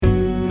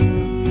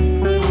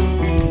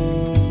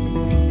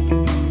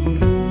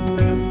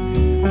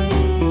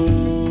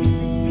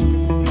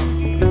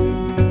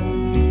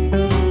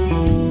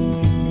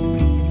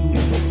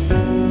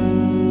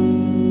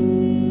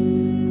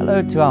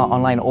Hello to our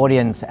online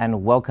audience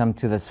and welcome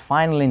to this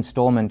final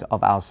installment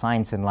of our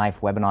Science in Life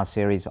webinar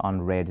series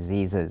on rare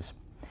diseases.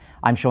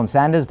 I'm Sean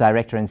Sanders,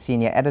 Director and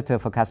Senior Editor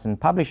for Custom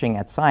Publishing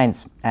at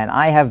Science, and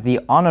I have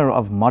the honor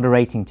of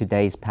moderating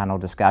today's panel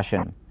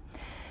discussion.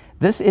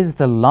 This is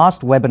the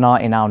last webinar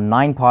in our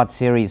 9-part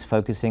series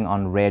focusing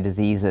on rare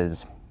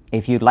diseases.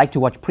 If you'd like to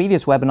watch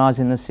previous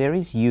webinars in this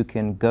series, you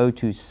can go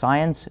to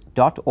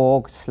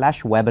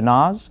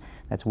science.org/webinars.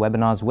 That's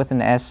webinars with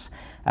an S.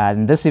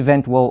 And this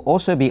event will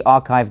also be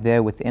archived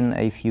there within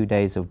a few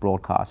days of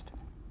broadcast.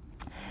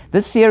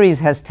 This series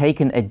has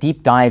taken a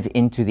deep dive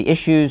into the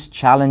issues,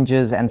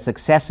 challenges, and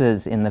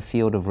successes in the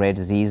field of rare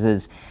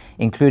diseases,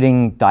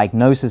 including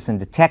diagnosis and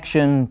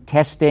detection,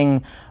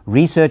 testing,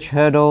 research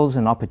hurdles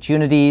and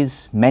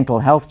opportunities,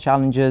 mental health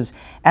challenges,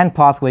 and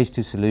pathways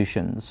to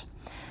solutions.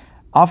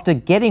 After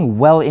getting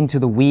well into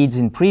the weeds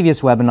in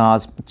previous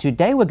webinars,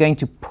 today we're going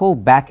to pull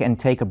back and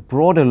take a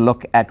broader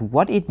look at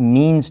what it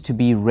means to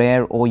be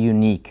rare or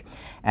unique,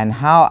 and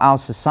how our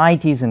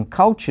societies and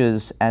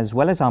cultures, as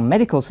well as our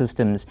medical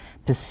systems,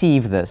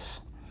 perceive this.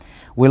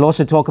 We'll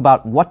also talk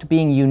about what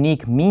being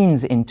unique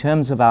means in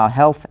terms of our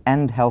health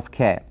and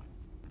healthcare.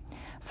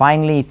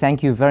 Finally,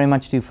 thank you very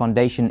much to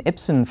Foundation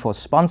Ipsen for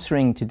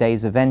sponsoring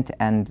today's event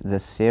and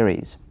this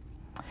series.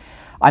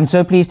 I'm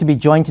so pleased to be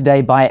joined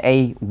today by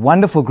a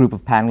wonderful group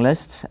of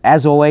panelists.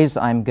 As always,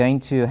 I'm going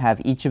to have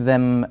each of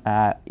them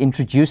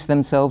introduce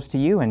themselves to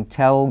you and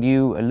tell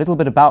you a little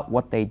bit about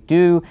what they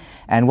do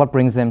and what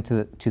brings them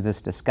to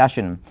this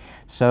discussion.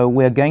 So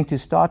we're going to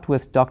start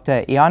with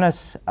Dr.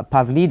 Ioannis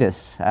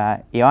Pavlidis.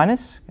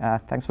 Ioannis,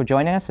 thanks for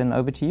joining us, and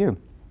over to you.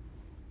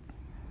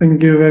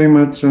 Thank you very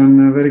much.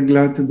 I'm very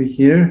glad to be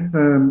here.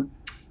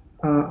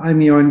 I'm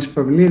Ioannis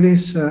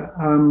Pavlidis.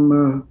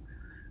 I'm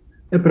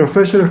a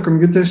professor of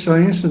computer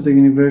science at the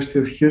University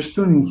of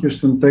Houston in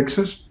Houston,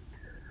 Texas.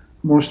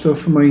 Most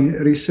of my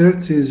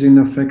research is in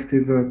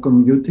affective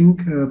computing,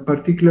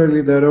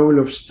 particularly the role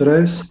of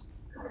stress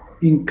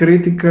in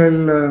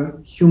critical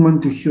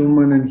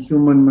human-to-human and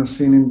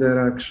human-machine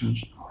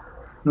interactions.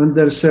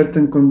 Under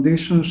certain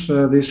conditions,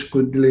 this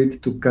could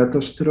lead to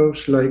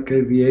catastrophes like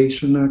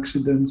aviation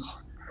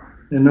accidents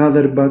and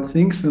other bad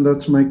things, and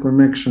that's my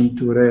connection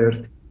to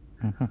rarity.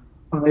 Mm-hmm.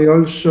 I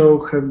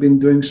also have been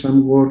doing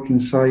some work in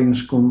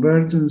science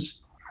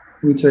convergence,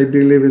 which I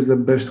believe is the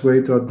best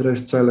way to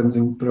address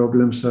challenging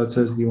problems such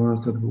as the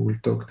ones that we will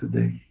talk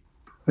today.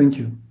 Thank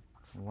you.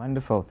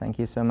 Wonderful. Thank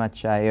you so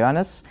much,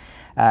 Ioannis.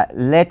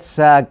 Let's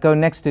go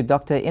next to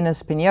Dr.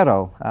 Ines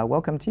Pinheiro.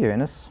 Welcome to you,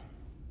 Ines.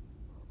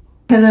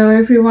 Hello,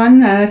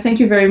 everyone. Thank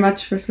you very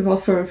much, first of all,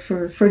 for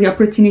the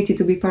opportunity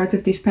to be part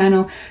of this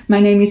panel. My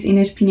name is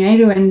Ines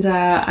Pinheiro, and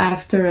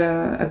after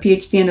a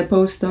PhD and a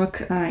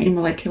postdoc in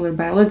molecular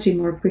biology,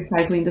 more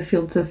precisely in the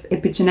fields of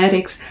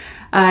epigenetics,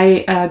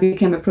 I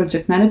became a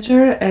project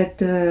manager at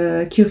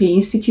the Curie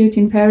Institute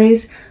in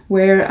Paris,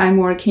 where I'm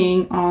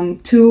working on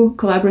 2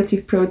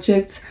 collaborative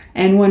projects,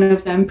 and one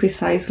of them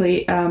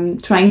precisely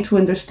trying to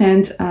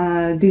understand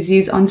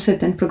disease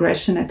onset and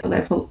progression at the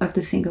level of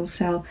the single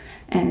cell.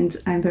 And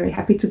I'm very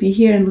happy to be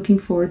here and looking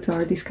forward to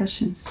our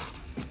discussions.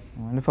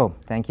 Wonderful.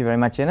 Thank you very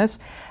much, Ines.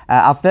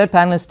 Our third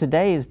panelist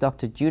today is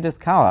Dr. Judith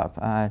Kaur.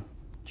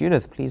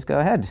 Judith, please go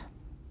ahead.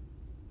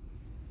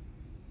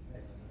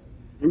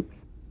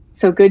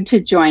 So good to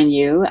join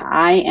you.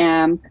 I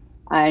am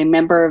a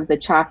member of the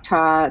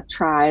Choctaw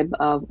tribe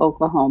of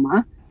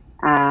Oklahoma.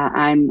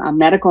 I'm a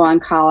medical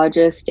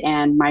oncologist,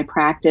 and my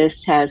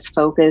practice has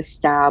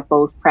focused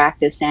both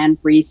practice and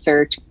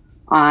research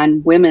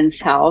on women's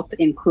health,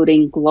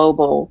 including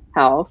global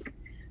health.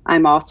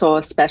 I'm also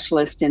a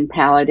specialist in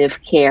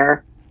palliative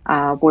care,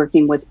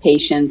 working with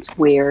patients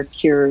where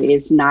cure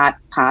is not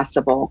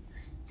possible.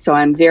 So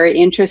I'm very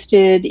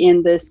interested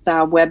in this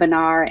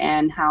webinar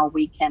and how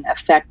we can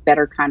affect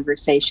better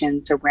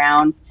conversations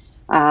around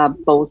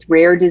both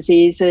rare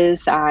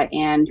diseases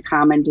and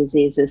common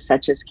diseases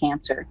such as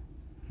cancer.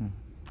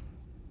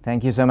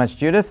 Thank you so much,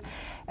 Judith.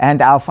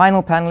 And our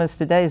final panelist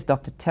today is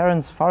Dr.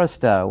 Terence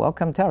Forrester.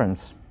 Welcome,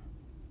 Terence.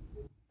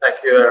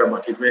 Thank you very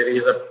much. It really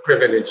is a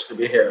privilege to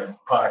be here and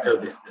part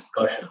of this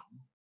discussion.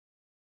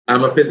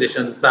 I'm a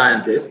physician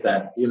scientist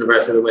at the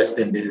University of the West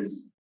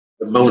Indies,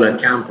 the Mona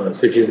campus,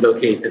 which is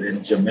located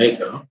in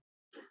Jamaica.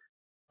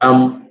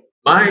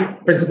 My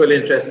principal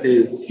interest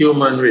is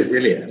human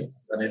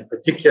resilience, and in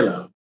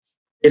particular,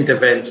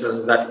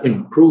 interventions that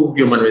improve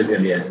human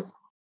resilience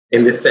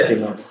in the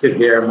setting of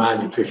severe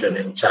malnutrition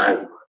in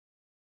childhood.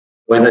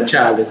 When a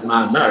child is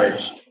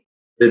malnourished,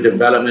 the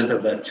development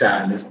of that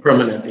child is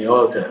permanently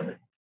altered.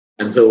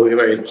 And so we're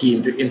very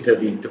keen to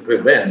intervene to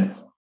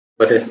prevent,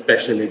 but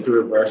especially to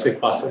reverse if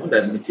possible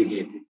and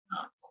mitigate if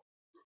not.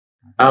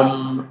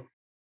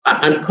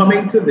 I'm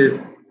coming to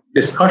this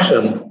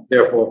discussion,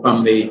 therefore,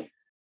 from the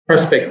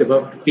perspective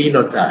of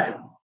phenotype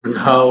and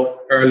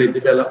how early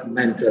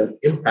developmental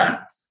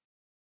impacts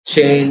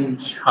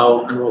change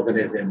how an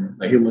organism,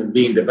 a human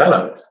being,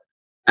 develops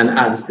and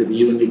adds to the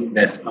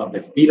uniqueness of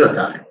the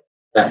phenotype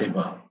that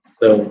evolves.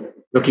 So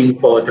looking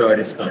forward to our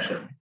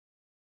discussion.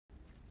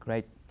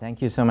 Great. Thank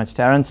you so much,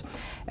 Terence.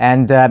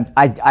 And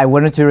I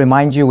wanted to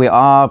remind you, we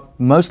are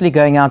mostly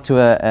going out to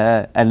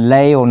a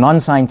lay or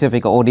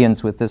non-scientific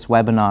audience with this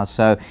webinar.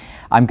 So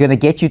I'm going to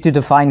get you to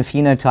define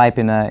phenotype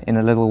in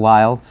a little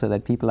while so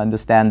that people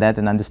understand that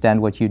and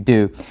understand what you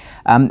do.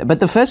 But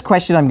the first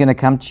question I'm going to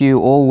come to you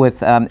all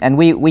with, and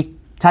we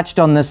touched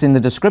on this in the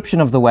description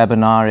of the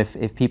webinar,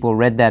 if people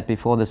read that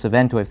before this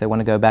event, or if they want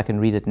to go back and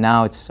read it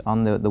now, it's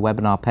on the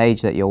webinar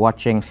page that you're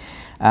watching,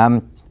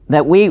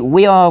 that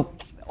we are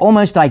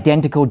almost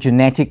identical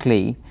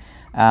genetically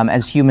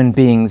as human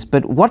beings,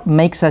 but what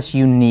makes us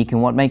unique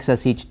and what makes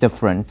us each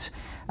different?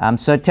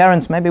 So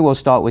Terence, maybe we'll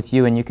start with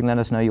you and you can let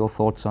us know your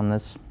thoughts on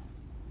this.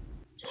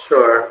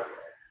 Sure.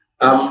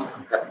 At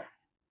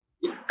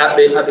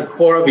the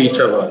core of each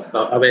of us,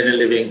 of any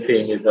living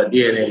thing, is a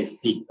DNA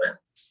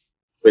sequence,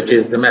 which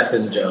is the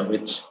messenger,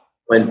 which,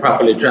 when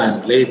properly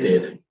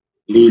translated,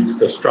 leads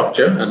to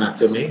structure,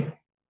 anatomy,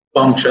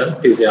 function,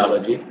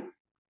 physiology,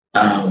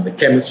 the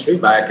chemistry,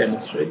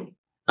 biochemistry,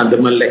 and the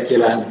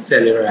molecular and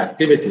cellular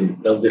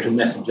activities, those little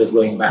messengers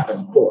going back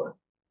and forth.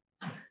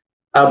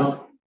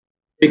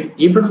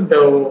 Even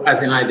though,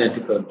 as in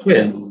identical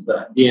twins,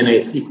 DNA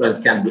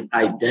sequence can be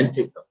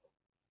identical,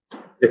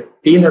 the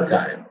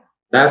phenotype,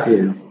 that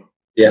is,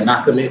 the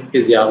anatomy,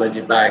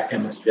 physiology,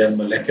 biochemistry, and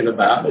molecular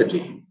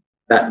biology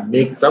that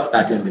makes up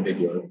that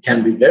individual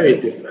can be very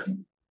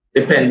different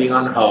depending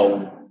on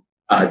how,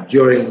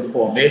 during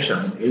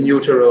formation, in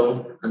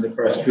utero and the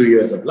first few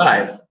years of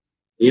life,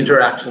 the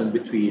interaction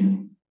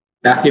between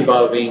that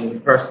evolving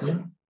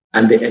person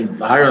and the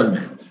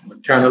environment,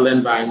 maternal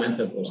environment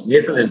and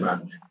postnatal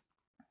environment,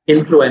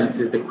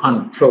 influences the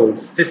control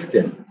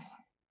systems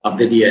of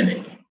the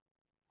DNA.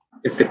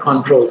 It's the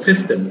control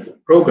systems, the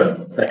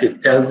programs that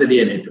it tells the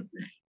DNA to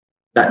play,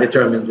 that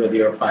determines whether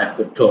you're 5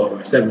 foot tall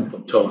or 7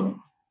 foot tall,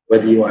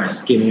 whether you are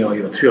skinny or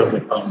you're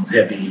 300 pounds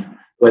heavy,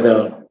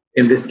 whether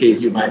in this case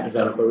you might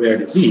develop a rare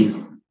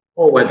disease,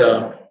 or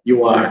whether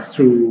you are,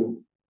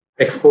 through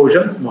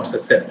exposures, more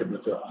susceptible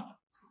to others.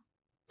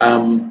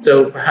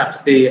 So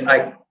perhaps the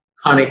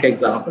iconic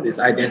example is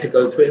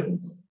identical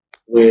twins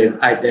with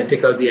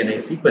identical DNA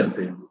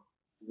sequences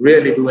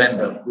really do end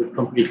up with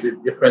completely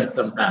different,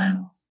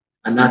 sometimes,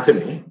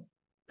 anatomy,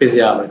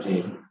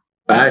 physiology,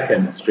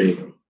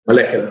 biochemistry,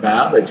 molecular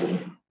biology,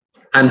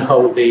 and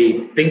how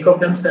they think of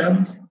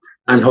themselves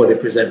and how they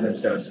present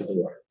themselves to the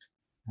world.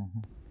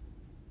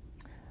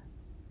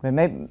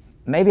 Mm-hmm.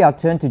 Maybe I'll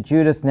turn to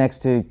Judith next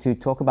to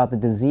talk about the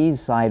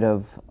disease side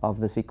of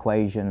this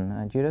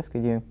equation. Judith,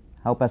 could you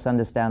help us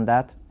understand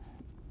that?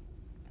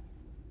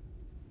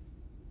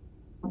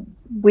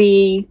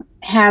 We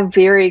have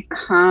very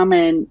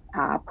common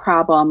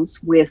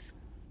problems with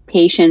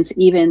patients,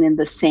 even in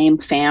the same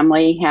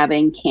family,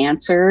 having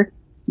cancer,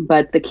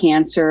 but the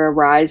cancer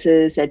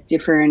arises at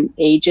different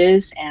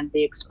ages, and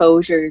the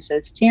exposures,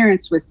 as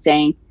Terence was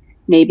saying,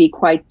 may be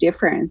quite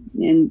different.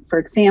 For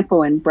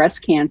example, in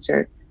breast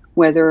cancer,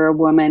 whether a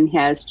woman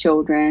has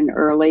children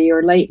early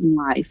or late in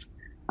life,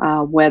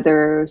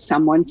 whether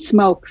someone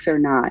smokes or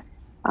not,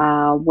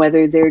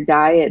 whether their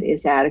diet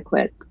is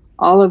adequate.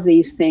 All of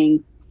these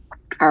things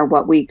are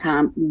what we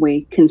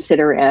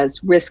consider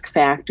as risk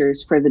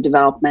factors for the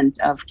development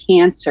of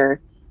cancer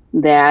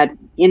that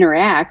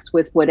interacts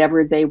with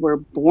whatever they were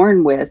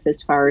born with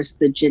as far as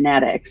the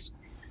genetics.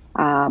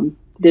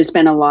 There's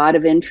been a lot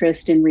of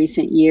interest in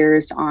recent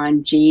years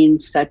on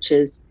genes such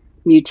as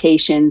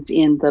mutations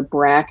in the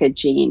BRCA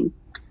gene.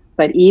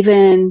 But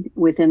even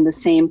within the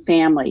same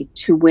family,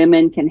 two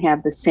women can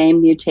have the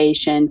same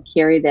mutation,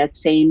 carry that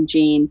same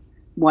gene.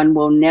 One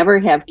will never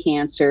have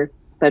cancer,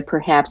 but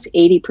perhaps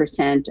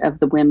 80% of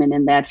the women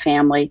in that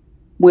family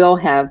will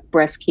have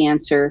breast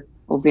cancer,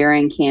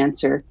 ovarian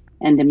cancer,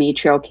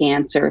 endometrial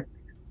cancer,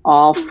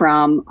 all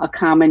from a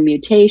common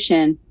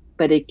mutation,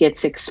 but it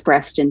gets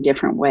expressed in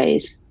different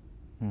ways.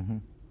 Mm-hmm.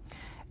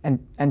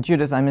 And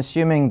Judith, I'm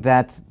assuming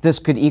that this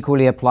could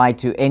equally apply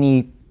to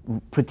any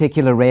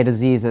particular rare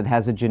disease that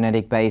has a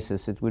genetic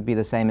basis. It would be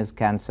the same as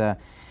cancer.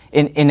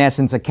 In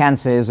essence, a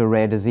cancer is a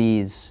rare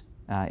disease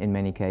in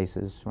many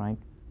cases, right?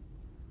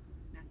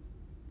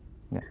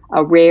 Yeah.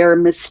 A rare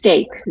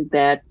mistake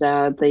that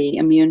the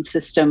immune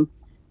system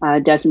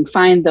doesn't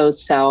find those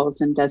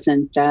cells and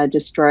doesn't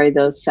destroy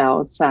those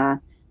cells.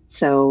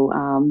 So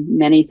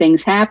many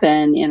things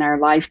happen in our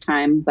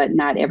lifetime, but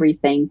not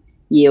everything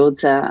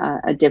yields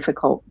a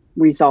difficult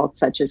result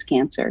such as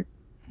cancer.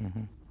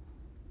 Mm-hmm.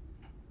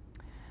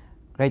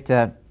 Great.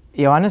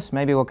 Ioannis,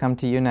 maybe we'll come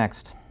to you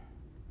next.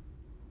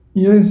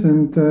 Yes,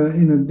 and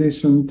in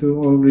addition to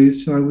all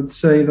this, I would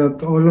say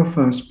that all of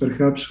us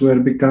perhaps were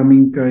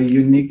becoming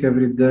unique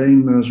every day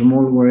in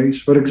small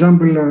ways. For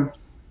example,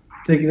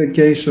 take the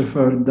case of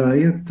our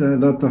diet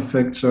that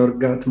affects our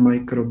gut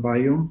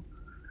microbiome.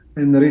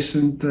 And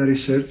recent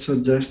research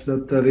suggests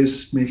that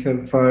this may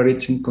have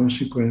far-reaching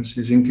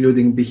consequences,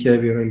 including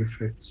behavioral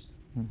effects.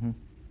 Mm-hmm.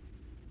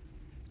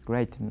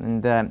 Great.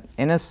 And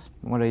Ines,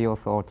 what are your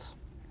thoughts?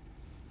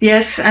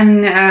 Yes,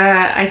 and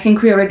I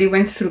think we already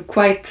went through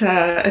quite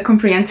a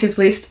comprehensive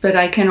list, but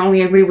I can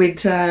only agree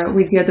with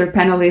the other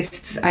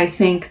panelists. I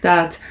think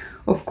that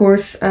of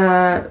course,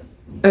 a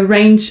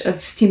range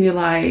of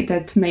stimuli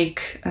that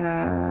make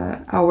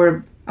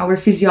our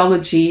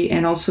physiology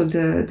and also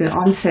the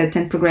onset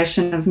and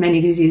progression of many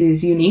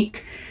diseases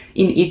unique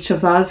in each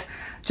of us.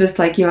 Just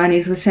like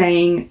Ioannis was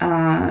saying,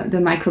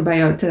 the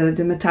microbiota,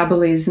 the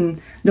metabolism,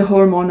 the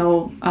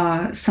hormonal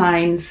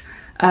signs.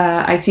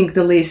 I think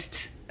the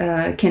list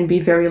can be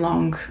very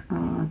long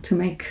to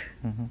make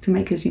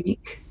us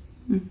unique.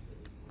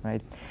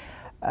 Right.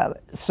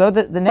 So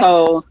the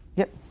next.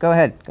 Yep. Go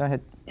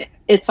ahead.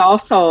 It's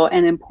also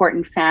an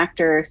important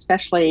factor,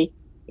 especially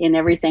in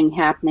everything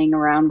happening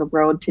around the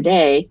world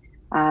today,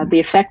 the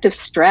effect of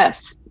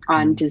stress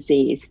on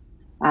disease,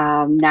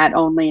 not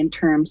only in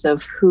terms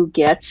of who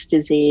gets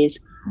disease,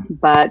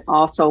 but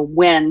also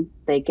when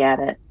they get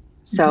it.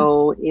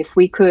 So if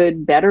we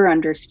could better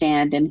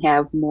understand and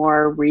have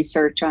more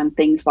research on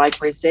things like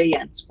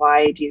resilience,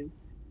 why do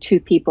two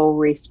people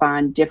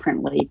respond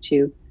differently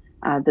to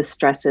the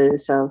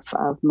stresses of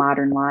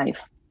modern life?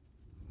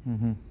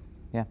 Mm-hmm.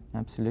 Yeah,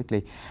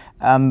 absolutely.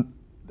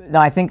 No,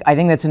 I think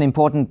that's an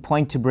important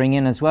point to bring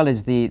in as well,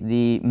 is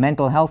the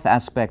mental health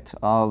aspect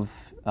of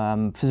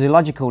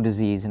physiological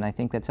disease, and I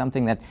think that's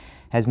something that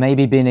has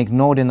maybe been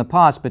ignored in the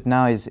past, but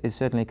now is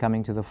certainly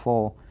coming to the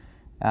fore.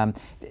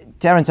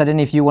 Terence, I don't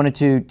know if you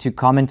wanted to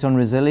comment on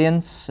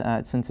resilience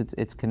since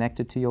it's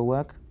connected to your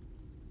work.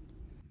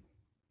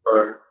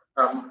 Or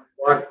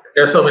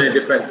there are so many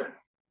different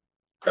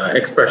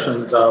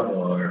expressions of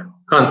or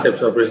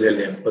concepts of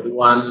resilience, but the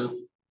one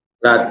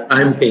that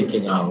I'm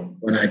thinking of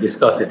when I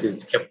discuss it is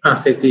the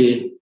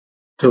capacity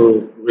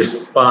to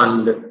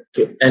respond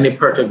to any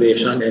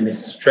perturbation, any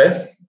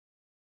stress,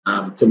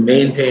 to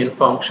maintain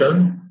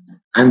function,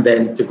 and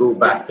then to go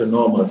back to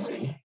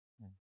normalcy.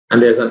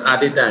 And there's an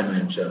added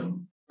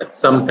dimension that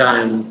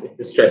sometimes if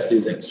the stress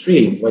is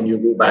extreme, when you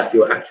go back,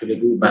 you actually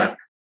go back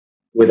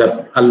with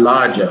a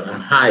larger, a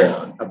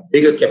higher, a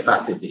bigger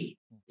capacity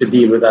to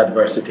deal with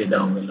adversity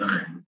down the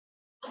line.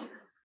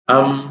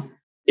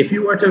 If I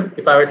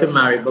were to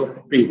marry both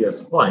the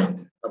previous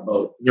point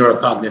about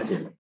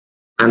neurocognitive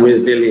and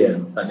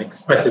resilience and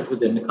express it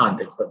within the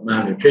context of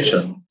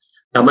malnutrition.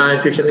 Now,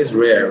 malnutrition is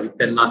rare. We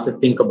tend not to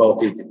think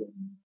about it in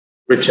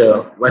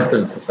richer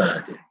Western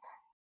societies,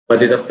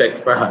 but it affects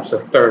perhaps a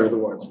third of the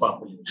world's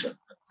population.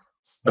 That's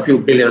a few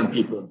billion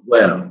people as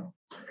well.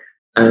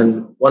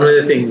 And one of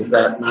the things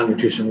that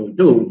malnutrition will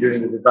do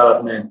during the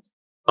development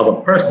of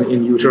a person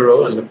in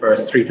utero in the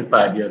first 3 to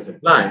 5 years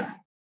of life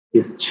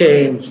is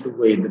change the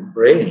way the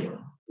brain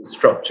is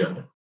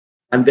structured,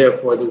 and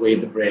therefore the way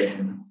the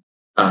brain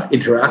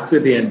interacts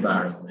with the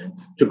environment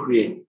to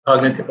create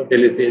cognitive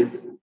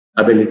abilities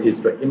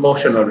for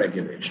emotional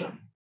regulation,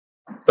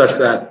 such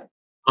that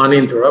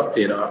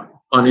uninterrupted or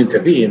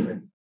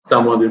unintervened,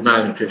 someone with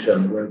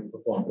malnutrition will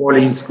perform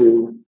poorly in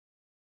school,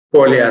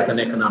 poorly as an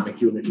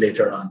economic unit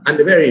later on. And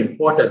very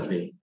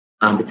importantly,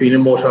 between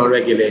emotional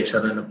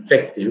regulation and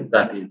affective,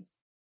 that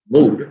is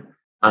mood,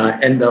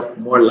 end up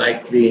more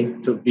likely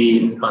to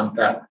be in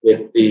contact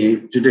with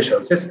the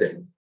judicial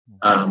system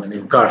and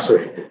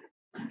incarcerated.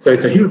 So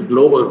it's a huge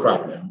global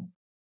problem.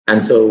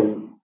 And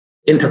so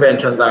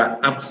interventions are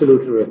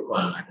absolutely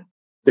required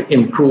to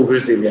improve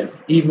resilience,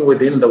 even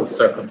within those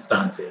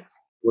circumstances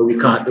where we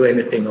can't do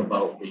anything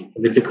about the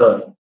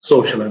political,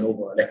 social, and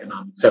overall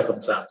economic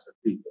circumstances of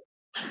people.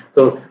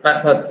 So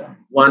that's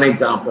one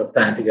example of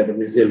tying together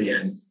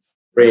resilience,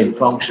 brain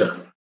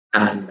function,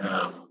 and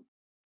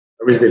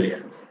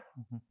resilience.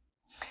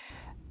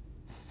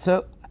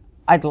 So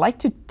I'd like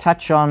to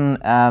touch on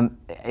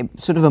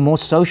sort of a more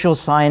social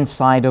science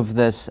side of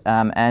this.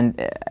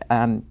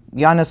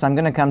 Ioannis, I'm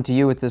going to come to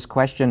you with this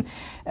question.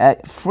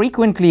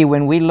 Frequently,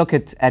 when we look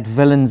at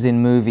villains in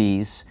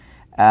movies,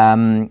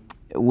 the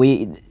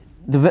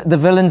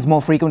villains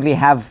more frequently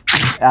have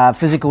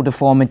physical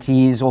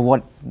deformities, or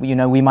what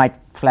we might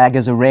flag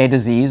as a rare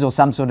disease or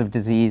some sort of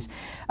disease.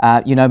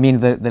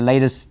 The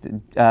latest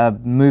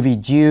movie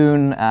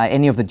Dune,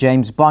 any of the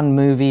James Bond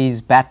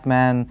movies,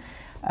 Batman,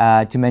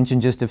 to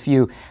mention just a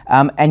few.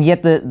 And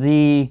yet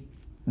the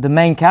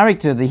main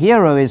character, the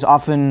hero, is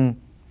often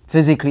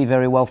physically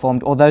very well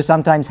formed, although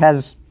sometimes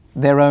has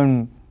their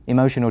own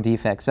emotional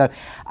defects. So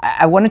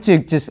I wanted to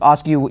just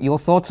ask you your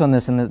thoughts on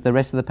this, and the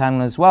rest of the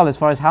panel as well, as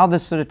far as how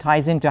this sort of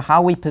ties into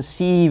how we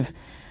perceive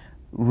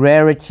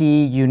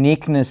rarity,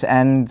 uniqueness,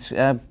 and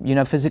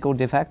physical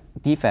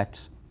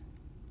defects.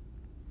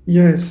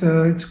 Yes,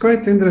 it's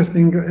quite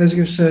interesting. As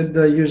you said,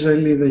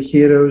 usually the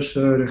heroes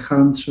are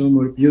handsome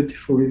or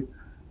beautiful,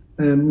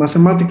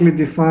 mathematically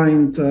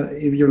defined,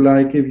 if you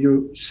like. If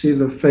you see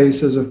the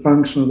face as a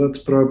function, that's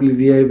probably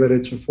the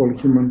average of all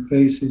human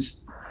faces.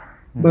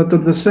 But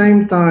at the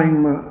same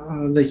time,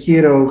 the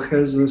hero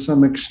has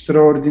some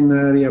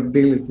extraordinary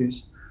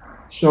abilities.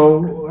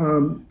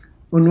 So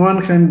on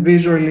one hand,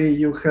 visually,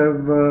 you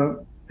have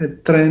a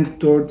trend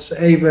towards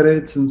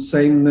average and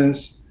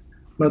sameness.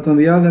 But on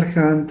the other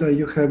hand,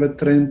 you have a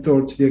trend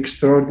towards the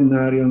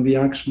extraordinary on the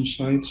action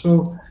side.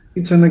 So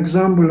it's an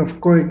example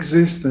of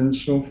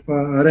coexistence of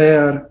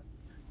rare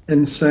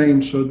and same,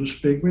 so to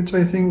speak, which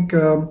I think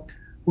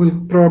will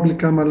probably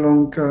come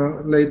along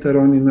later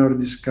on in our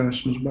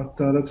discussions, but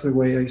that's the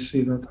way I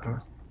see that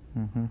part.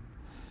 Mm-hmm.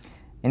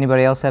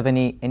 Anybody else have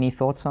any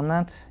thoughts on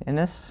that,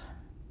 Ines?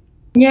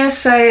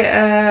 Yes,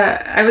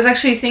 I was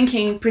actually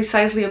thinking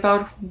precisely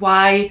about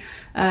why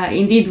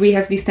indeed we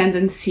have this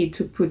tendency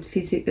to put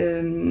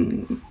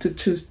to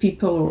choose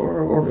people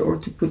or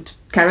to put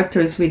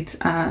characters with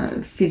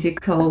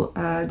physical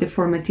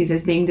deformities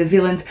as being the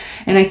villains,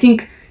 and I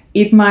think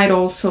it might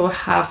also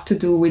have to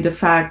do with the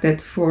fact that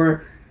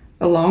for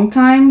a long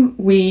time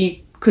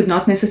we could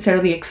not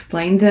necessarily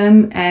explain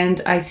them,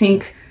 and I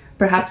think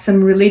perhaps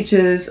some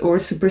religious or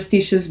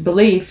superstitious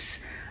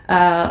beliefs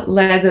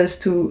led us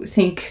to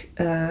think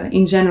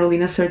in general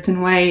in a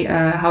certain way,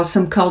 how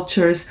some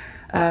cultures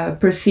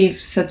perceive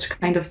such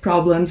kind of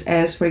problems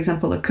as, for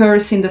example, a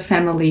curse in the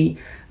family,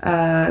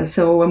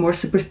 so a more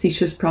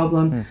superstitious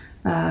problem,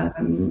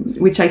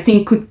 which I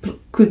think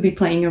could be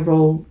playing a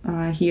role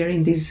here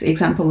in this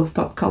example of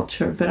pop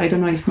culture. But I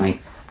don't know if my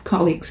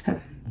colleagues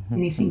have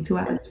anything to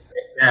add.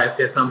 Yeah, I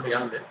say something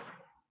on this.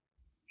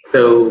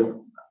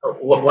 So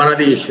one of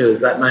the issues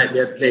that might be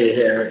at play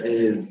here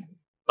is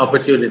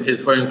opportunities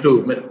for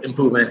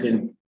improvement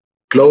in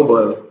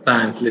global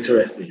science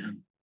literacy. And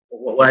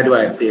why do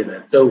I say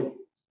that? So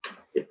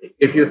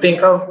if you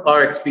think of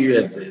our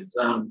experiences,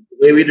 the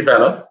way we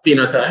develop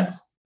phenotypes,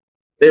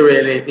 they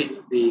really,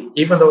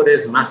 even though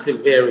there's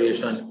massive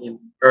variation in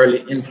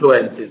early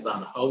influences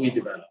on how we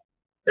develop,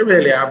 they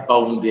really are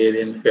bounded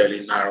in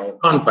fairly narrow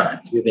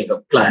confines. We think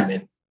of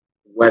climate,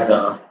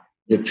 weather,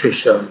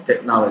 nutrition,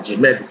 technology,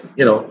 medicine.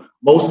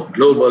 Most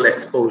global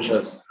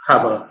exposures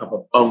have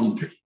a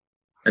boundary.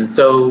 And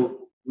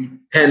so we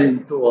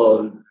tend to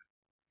all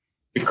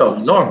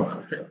become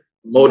normal,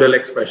 modal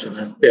expression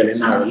and fairly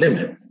narrow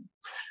limits.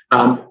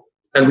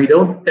 And we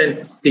don't tend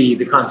to see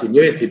the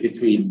continuity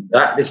between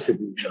that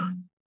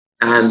distribution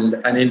and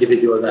an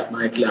individual that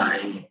might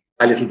lie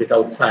a little bit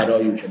outside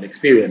our usual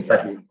experience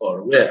that we call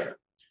rare.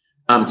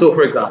 So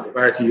for example, if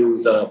I were to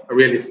use a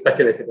really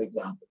speculative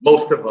example,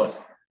 most of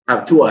us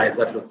have two eyes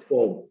that look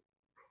forward.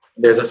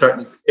 There's a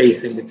certain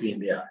spacing between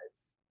the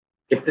eyes.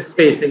 If the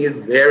spacing is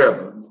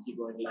variable, and we keep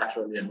going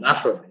laterally and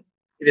laterally,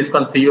 it is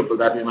conceivable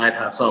that we might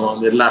have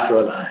someone with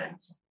lateral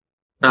eyes.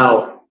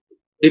 Now,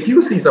 if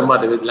you see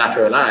somebody with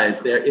lateral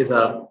eyes, there's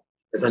a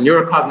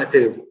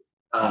neurocognitive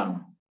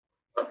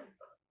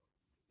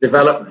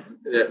development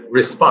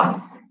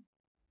response.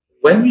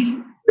 When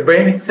the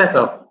brain is set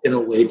up in a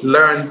way, it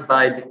learns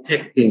by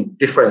detecting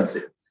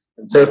differences.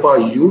 And so if our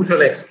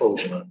usual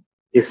exposure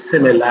is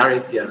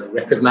similarity and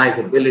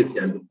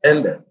recognizability and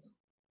dependence,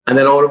 and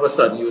then all of a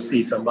sudden you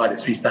see somebody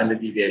 3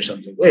 standard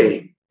deviations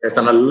away, there's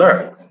an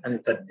alert, and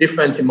it's a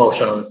different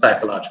emotional and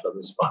psychological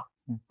response.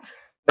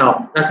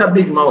 Now, that's a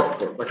big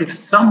mouthful, but if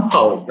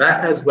somehow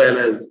that, as well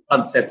as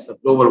concepts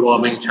of global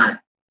warming,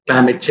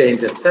 climate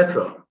change,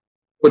 etc.,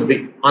 could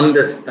be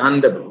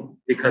understandable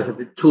because of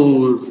the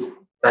tools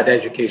that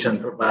education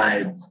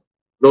provides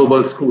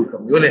global school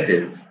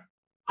communities,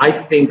 I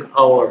think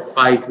our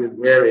fight with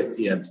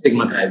rarity and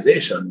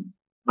stigmatization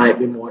might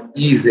be more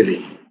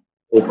easily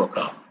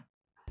overcome.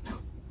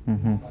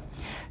 Mm-hmm.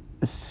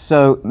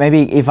 So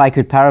maybe if I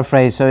could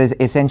paraphrase, so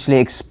essentially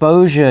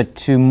exposure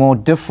to more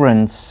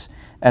difference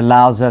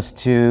allows us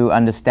to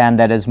understand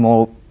that as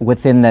more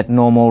within that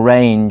normal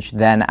range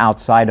than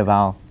outside of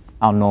our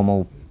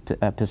normal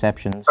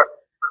perceptions.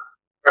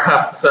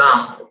 Perhaps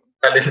a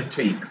little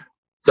tweak.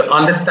 So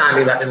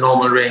understanding that the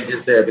normal range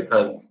is there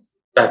because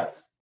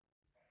that's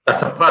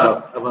a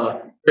product of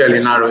a fairly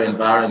narrow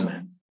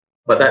environment,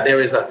 but that there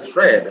is a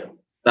thread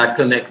that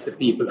connects the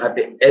people at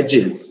the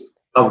edges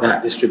of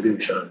that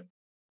distribution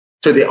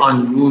to the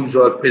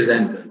unusual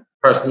presenters,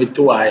 person with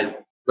 2 eyes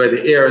where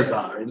the ears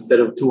are instead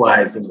of 2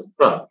 eyes in the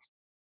front.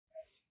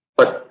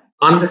 But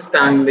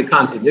understanding the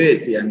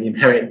continuity and the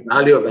inherent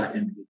value of that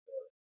individual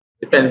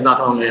depends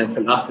not only on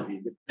philosophy,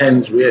 it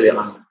depends really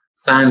on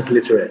science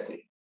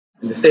literacy.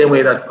 In the same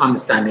way that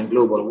understanding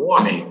global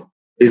warming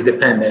is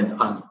dependent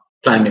on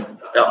climate,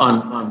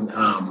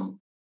 on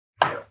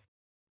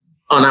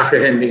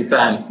apprehending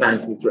science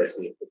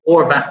literacy,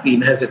 or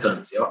vaccine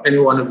hesitancy, or any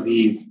one of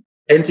these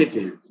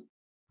entities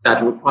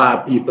that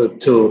require people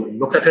to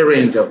look at a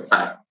range of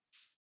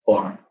facts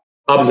or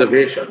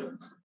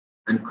observations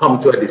and come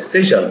to a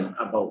decision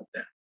about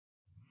them.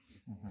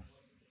 Mm-hmm.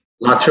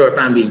 Not sure if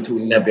I'm being too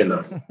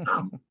nebulous.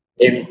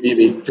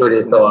 Maybe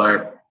Judith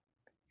or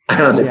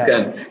Ernest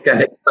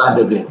can expand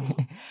a bit.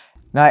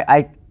 No,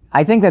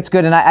 I think that's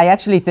good. And I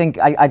actually think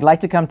I'd like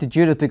to come to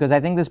Judith because I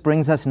think this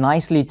brings us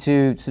nicely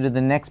to sort of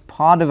the next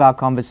part of our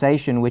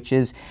conversation, which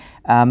is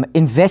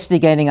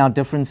investigating our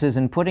differences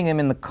and putting them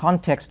in the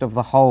context of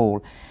the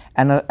whole.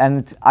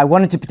 And I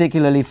wanted to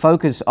particularly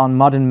focus on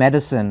modern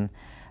medicine.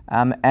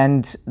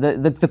 And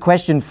the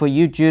question for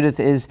you, Judith,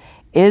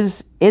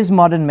 is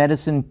modern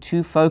medicine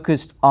too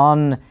focused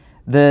on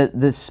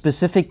the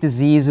specific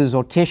diseases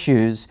or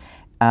tissues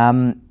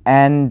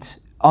and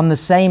on the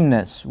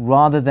sameness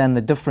rather than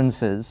the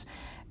differences?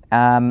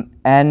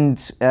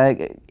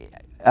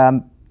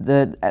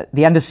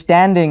 the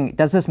understanding,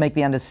 does this make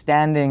the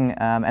understanding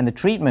and the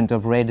treatment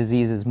of rare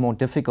diseases more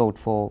difficult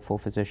for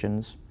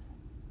physicians?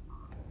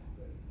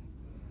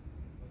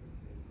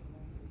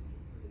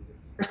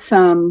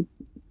 Some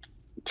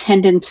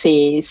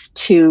tendencies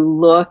to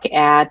look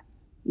at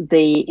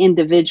the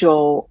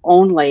individual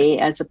only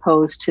as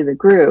opposed to the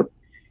group,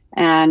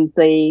 and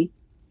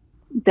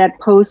that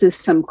poses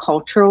some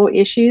cultural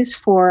issues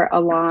for a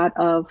lot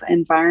of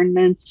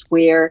environments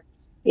where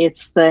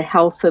it's the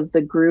health of the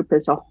group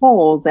as a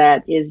whole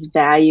that is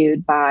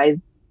valued by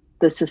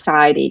the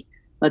society.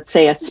 Let's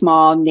say a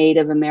small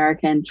Native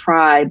American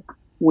tribe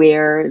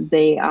where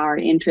they are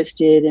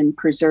interested in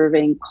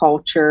preserving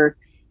culture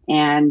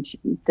and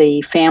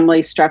the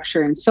family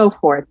structure and so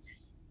forth.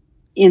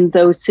 In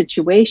those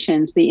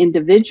situations, the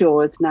individual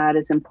is not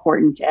as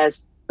important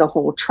as the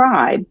whole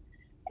tribe.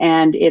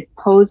 And it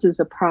poses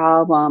a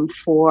problem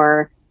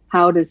for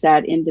how does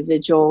that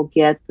individual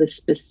get the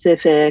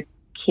specific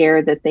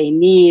care that they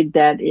need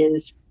that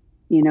is,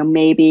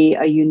 maybe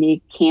a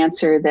unique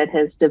cancer that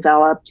has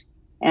developed,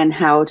 and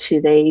how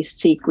do they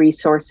seek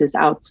resources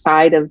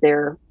outside of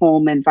their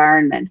home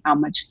environment? How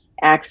much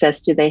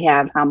access do they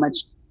have? How much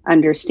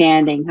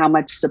understanding? How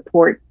much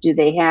support do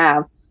they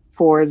have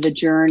for the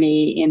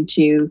journey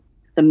into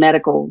the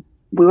medical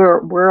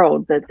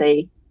world that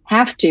they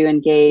have to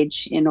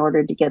engage in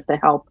order to get the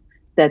help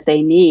that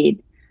they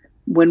need?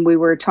 When we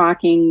were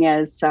talking,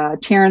 as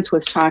Terrence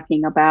was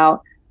talking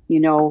about,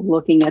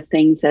 looking at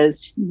things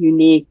as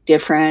unique,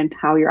 different,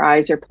 how your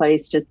eyes are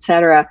placed,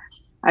 etc.,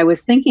 I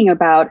was thinking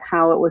about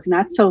how it was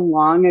not so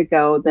long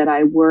ago that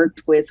I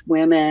worked with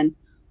women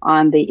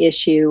on the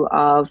issue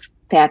of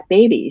fat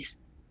babies.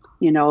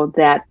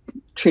 That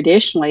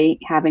traditionally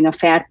having a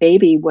fat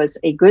baby was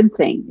a good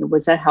thing. It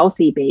was a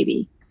healthy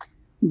baby.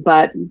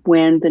 But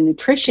when the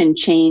nutrition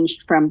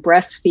changed from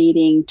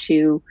breastfeeding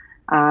to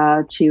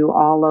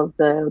all of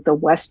the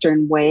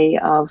Western way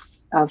of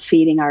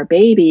feeding our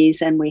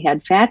babies, and we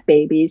had fat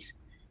babies,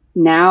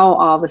 now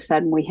all of a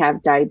sudden we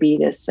have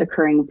diabetes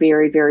occurring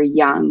very, very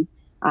young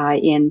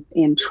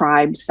in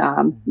tribes,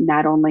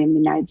 not only in the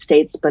United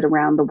States, but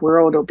around the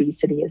world.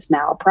 Obesity is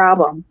now a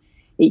problem.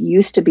 It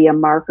used to be a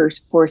marker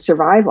for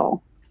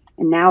survival,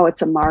 and now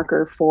it's a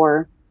marker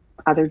for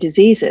other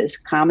diseases,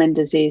 common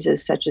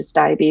diseases such as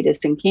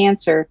diabetes and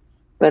cancer,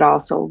 but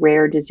also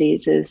rare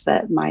diseases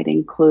that might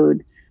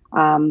include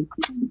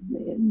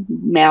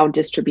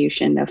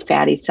maldistribution of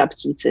fatty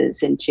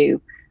substances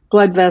into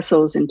blood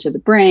vessels, into the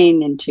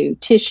brain, into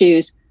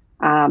tissues.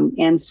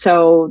 And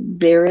so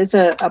there is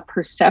a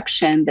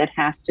perception that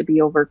has to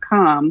be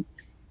overcome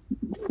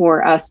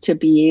for us to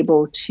be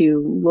able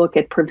to look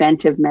at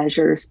preventive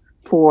measures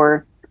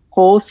for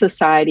whole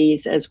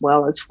societies as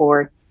well as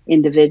for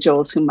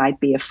individuals who might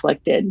be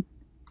afflicted.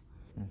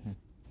 Mm-hmm.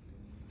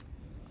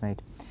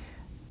 Right.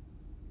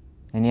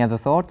 Any other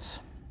thoughts?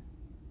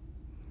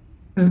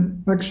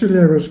 Actually,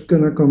 I was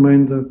going to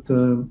comment that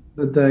the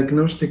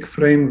diagnostic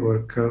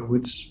framework,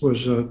 which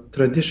was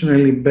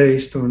traditionally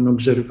based on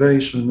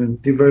observation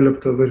and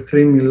developed over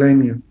 3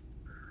 millennia,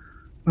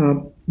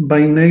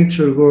 by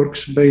nature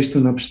works based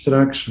on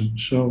abstraction.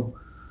 So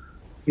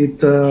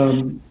it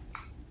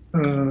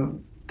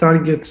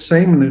targets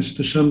sameness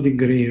to some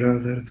degree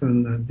rather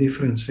than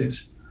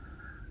differences.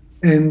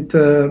 And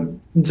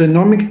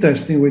genomic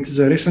testing, which is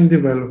a recent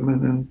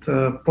development and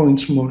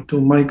points more to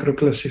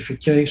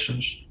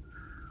microclassifications,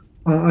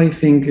 I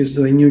think is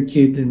the new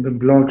kid in the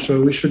block,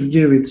 so we should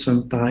give it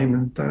some time.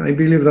 And I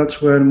believe that's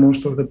where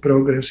most of the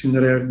progress in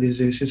rare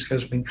diseases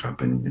has been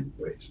happening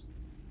anyways.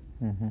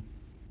 Mm-hmm.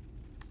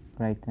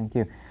 Great, thank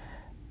you.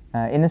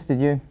 Ines,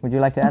 would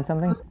you like to add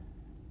something?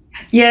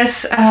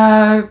 Yes,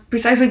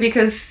 precisely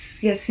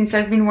because, yes, since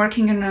I've been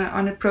working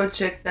on a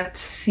project that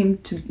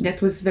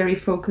was very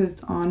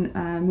focused on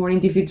more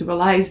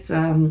individualized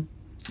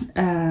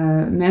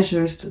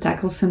measures to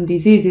tackle some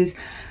diseases,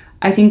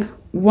 I think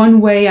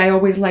one way I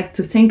always like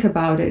to think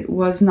about it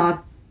was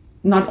not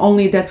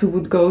only that we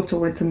would go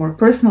towards a more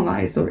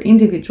personalized or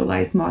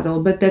individualized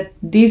model, but that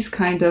these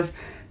kind of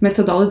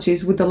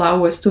methodologies would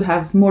allow us to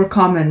have more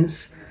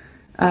commons,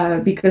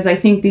 because I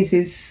think this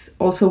is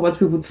also what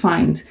we would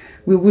find.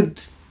 We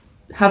would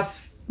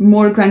have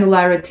more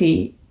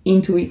granularity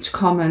into each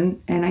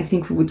common, and I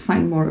think we would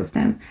find more of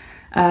them.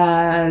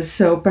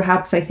 So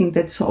perhaps I think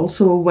that's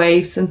also a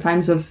way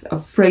sometimes of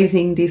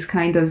phrasing these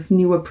kind of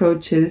new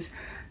approaches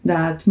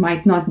that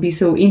might not be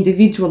so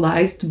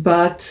individualized,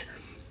 but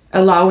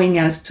allowing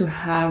us to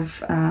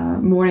have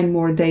more and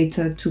more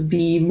data to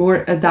be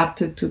more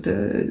adapted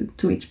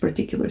to each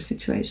particular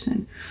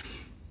situation.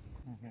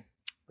 Mm-hmm.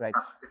 Right.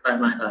 If I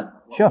might add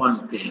sure.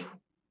 One thing.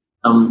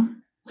 I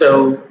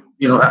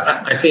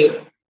think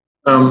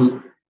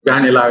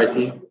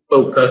granularity,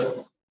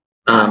 focus,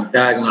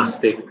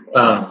 diagnostic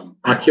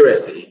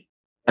accuracy,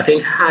 I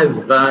think has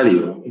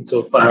value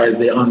insofar as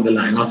they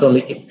underline not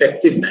only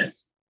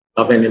effectiveness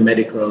of any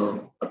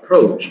medical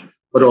approach,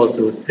 but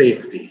also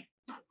safety.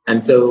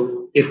 And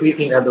so if we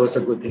think that those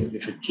are good things, we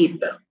should keep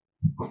them.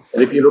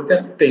 But if you look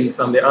at things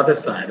from the other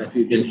side that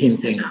we've been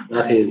hinting at,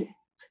 that is,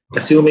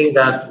 assuming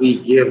that we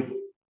give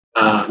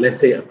let's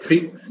say, a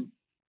treatment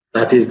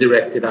that is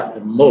directed at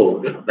the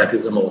mode that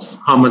is the most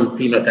common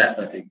phenotype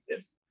that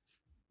exists,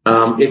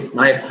 it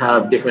might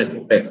have different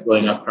effects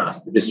going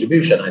across the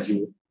distribution as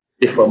you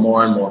differ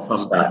more and more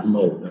from that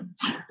mode.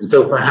 And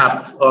so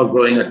perhaps our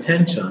growing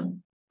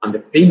attention on the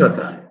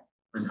phenotype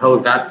and how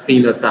that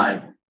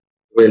phenotype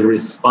will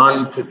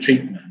respond to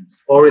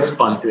treatments or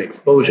respond to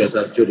exposures,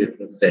 as Judith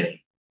was saying,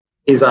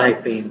 is, I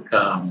think,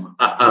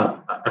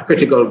 a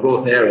critical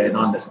growth area in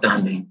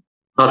understanding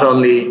not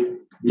only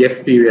the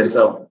experience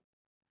of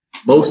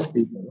most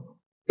people,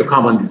 the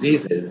common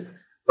diseases,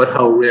 but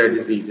how rare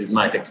diseases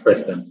might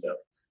express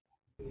themselves.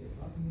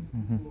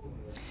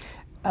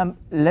 Mm-hmm.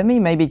 Let me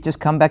maybe just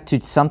come back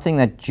to something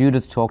that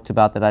Judith talked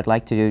about that I'd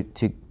like to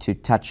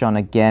touch on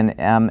again,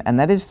 and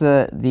that is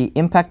the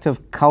impact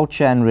of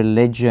culture and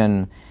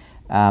religion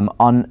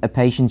on a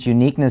patient's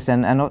uniqueness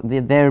and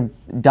their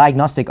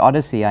diagnostic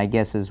odyssey, I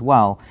guess, as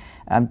well.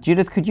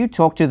 Judith, could you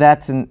talk to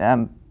that? And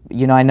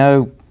I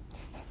know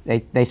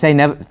they say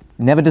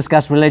never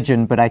discuss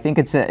religion, but I think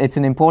it's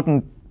an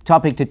important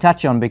topic to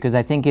touch on because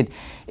I think it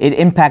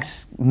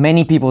impacts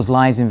many people's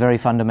lives in very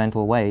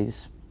fundamental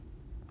ways.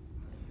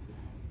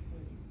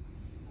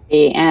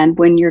 And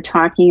when you're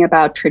talking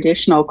about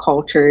traditional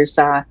cultures,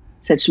 such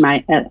as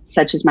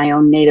my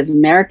own Native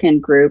American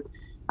group,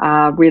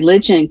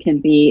 religion can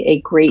be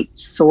a great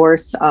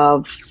source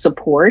of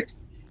support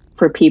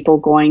for people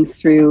going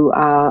through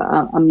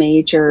a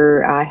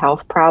major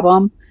health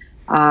problem.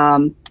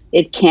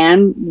 It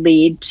can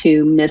lead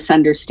to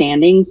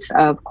misunderstandings,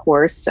 of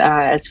course,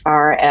 as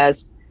far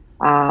as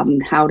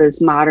how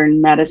does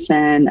modern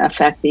medicine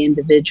affect the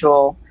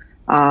individual,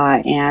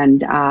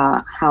 and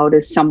how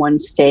does someone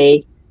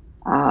stay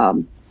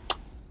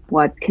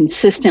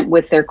consistent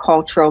with their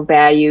cultural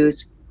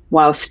values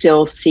while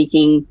still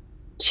seeking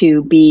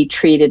to be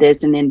treated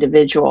as an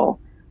individual.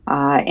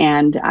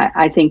 And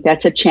I think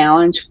that's a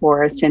challenge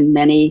for us in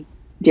many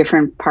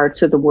different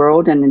parts of the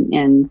world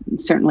and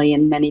certainly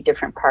in many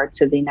different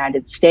parts of the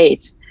United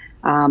States.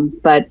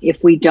 But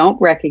if we don't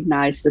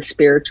recognize the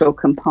spiritual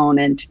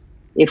component,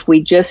 if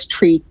we just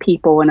treat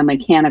people in a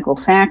mechanical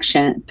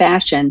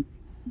fashion,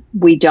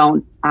 we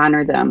don't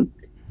honor them.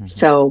 Mm-hmm.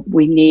 So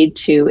we need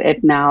to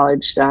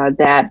acknowledge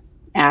that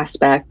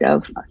aspect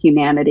of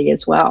humanity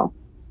as well.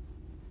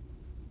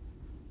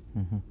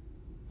 Mm-hmm.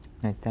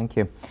 Right, thank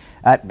you.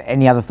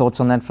 Any other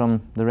thoughts on that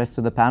from the rest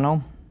of the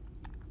panel?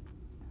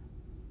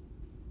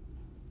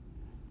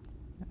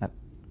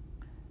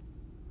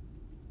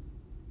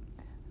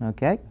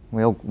 Okay,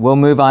 we'll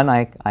move on.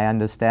 I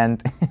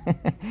understand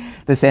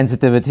the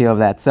sensitivity of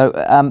that. So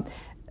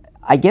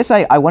I guess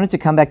I wanted to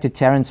come back to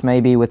Terence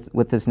maybe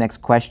with this next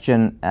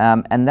question,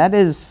 and that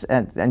is,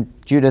 and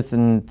Judith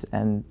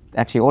and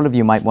actually all of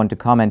you might want to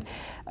comment,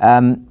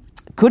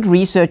 could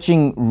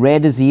researching rare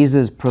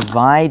diseases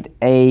provide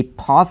a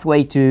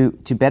pathway to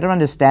better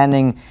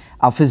understanding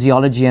our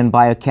physiology and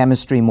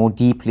biochemistry more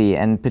deeply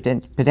and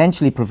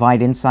potentially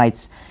provide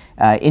insights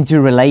into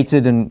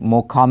related and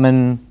more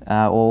common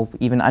or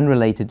even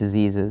unrelated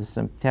diseases?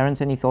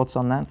 Terence, any thoughts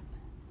on that?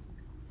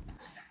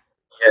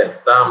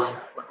 Yes,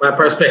 my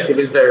perspective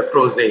is very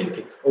prosaic.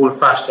 It's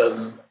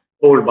old-fashioned,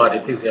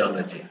 whole-body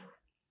physiology,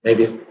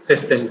 maybe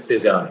systems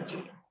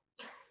physiology.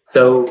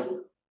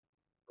 So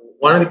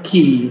one of the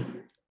key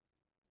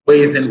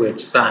ways in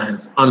which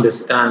science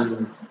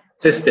understands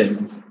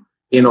systems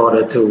in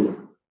order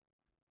to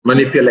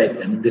manipulate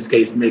them, in this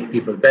case, make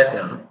people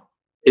better,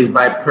 is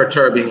by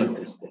perturbing a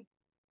system.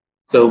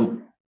 So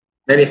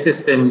many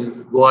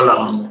systems go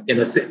along in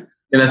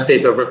a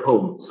state of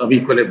repose, of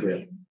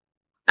equilibrium,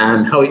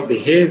 and how it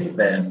behaves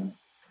then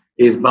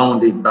is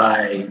bounded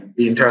by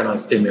the internal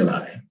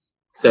stimuli.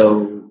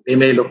 So they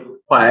may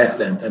look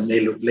quiescent and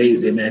may look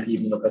lazy, may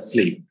even look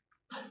asleep.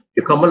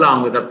 You come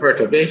along with a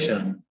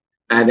perturbation,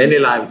 and any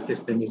live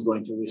system is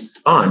going to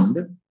respond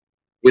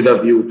with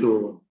a view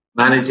to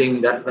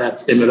managing that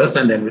stimulus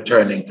and then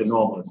returning to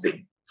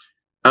normalcy.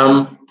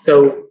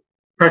 So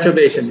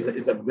perturbation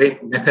is a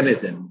great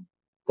mechanism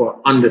for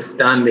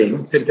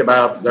understanding simply by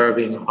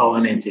observing how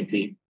an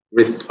entity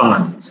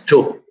responds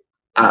to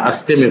a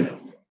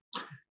stimulus.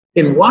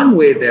 In one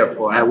way,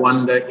 therefore, I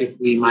wonder if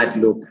we might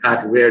look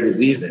at rare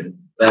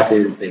diseases, that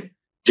is the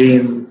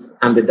genes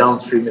and the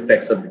downstream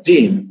effects of the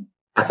genes,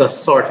 as a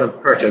sort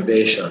of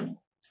perturbation,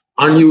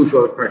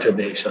 unusual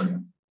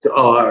perturbation to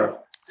our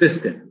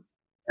systems,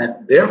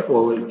 that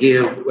therefore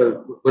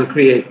will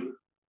create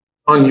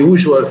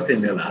unusual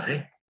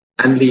stimuli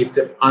and lead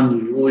to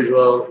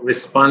unusual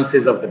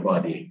responses of the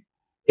body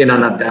in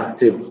an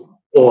adaptive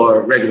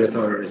or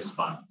regulatory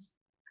response.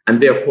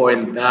 And therefore,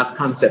 in that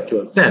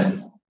conceptual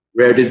sense,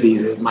 rare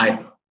diseases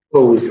might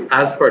pose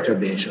as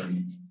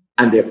perturbations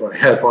and therefore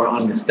help our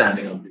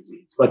understanding of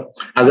disease. But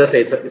as I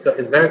say, it's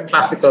a very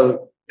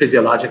classical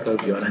physiological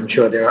view, and I'm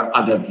sure there are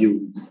other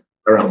views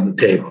around the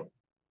table.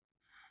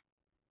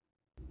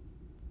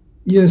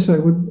 Yes, I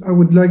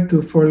would like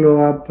to follow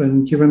up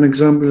and give an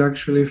example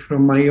actually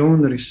from my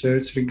own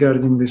research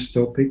regarding this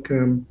topic.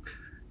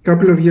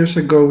 couple of years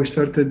ago, we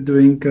started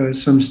doing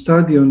some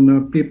study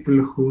on people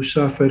who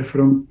suffer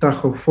from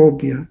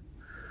tachophobia.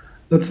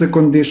 That's the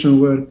condition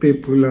where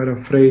people are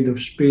afraid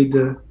of speed,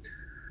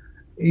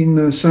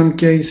 in some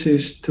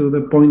cases to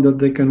the point that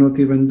they cannot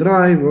even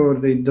drive, or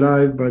they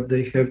drive but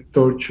they have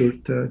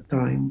tortured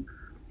time.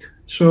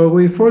 So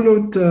we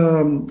followed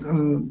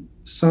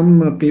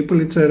some people.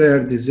 It's a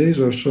rare disease,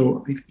 or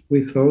so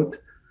we thought,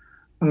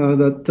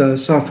 that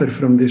suffer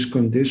from this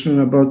condition,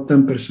 about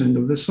 10%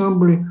 of the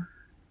sample,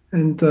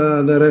 and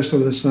the rest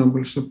of the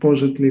sample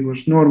supposedly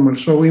was normal.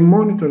 So we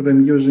monitored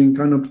them using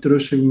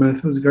unobtrusive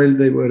methods while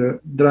they were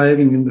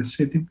driving in the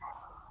city.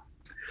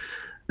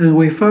 And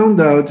we found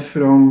out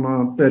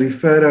from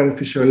peripheral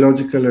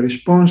physiological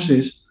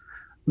responses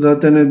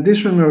that an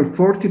additional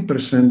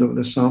 40% of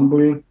the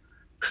sample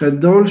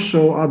had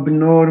also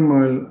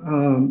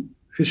abnormal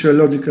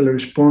physiological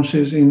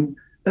responses in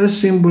as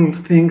simple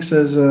things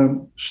as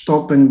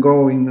stop and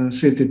go in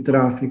city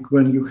traffic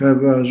when you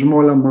have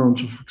small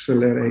amounts of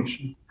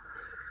acceleration.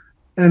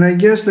 And I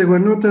guess they were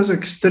not as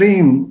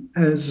extreme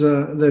as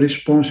the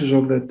responses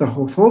of the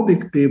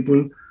tachophobic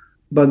people,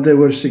 but they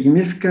were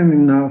significant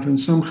enough, and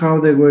somehow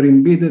they were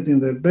embedded in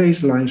their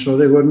baseline, so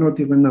they were not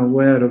even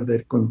aware of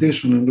their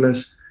condition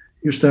unless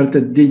you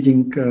started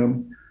digging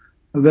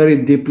very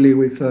deeply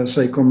with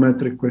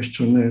psychometric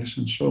questionnaires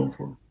and so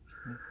forth.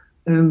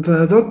 And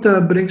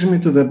that brings me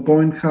to the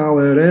point how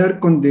a rare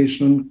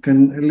condition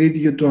can lead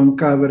you to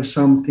uncover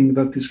something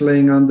that is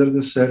laying under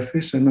the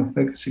surface and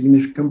affect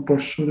significant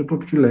portions of the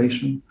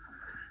population.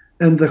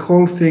 And the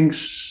whole thing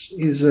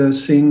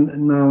is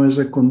seen now as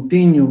a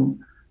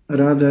continuum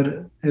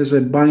rather as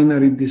a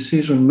binary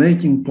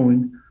decision-making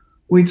point,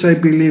 which I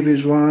believe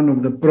is one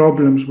of the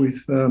problems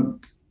with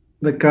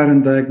the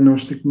current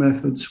diagnostic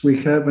methods we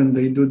have, and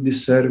they do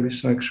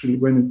disservice actually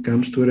when it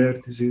comes to rare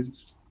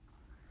diseases.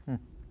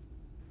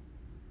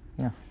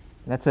 Yeah,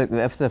 that's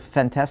a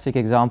fantastic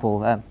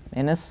example.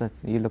 Ines,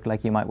 you look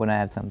like you might want to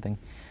add something.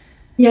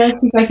 Yes,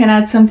 if I can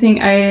add something,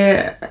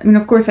 I mean,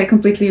 of course, I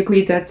completely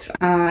agree that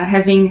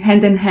having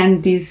hand in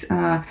hand these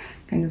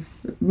kind of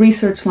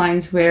research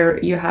lines where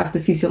you have the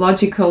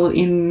physiological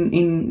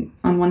in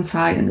on one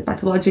side and the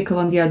pathological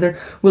on the other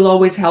will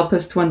always help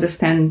us to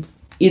understand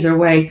either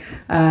way,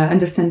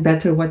 understand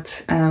better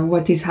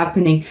what is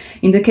happening.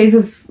 In the case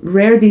of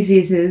rare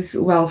diseases,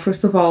 well,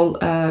 first of all,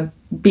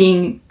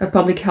 being a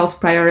public health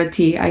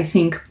priority, I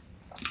think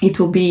it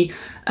will be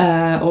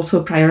also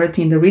a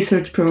priority in the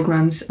research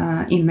programs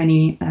in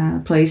many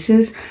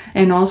places,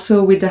 and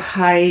also with the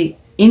high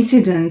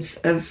incidence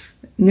of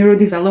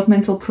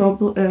neurodevelopmental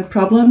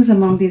problems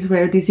among these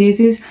rare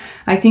diseases.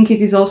 I think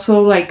it is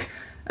also like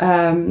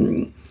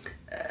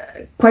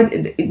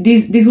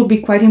this will be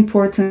quite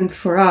important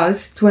for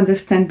us to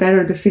understand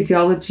better the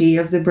physiology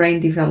of the brain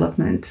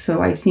development.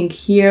 So I think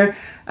here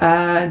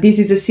this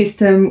is a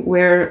system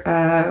where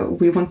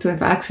we want to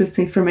have access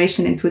to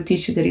information into a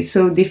tissue that is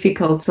so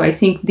difficult. So I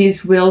think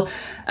this will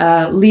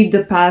lead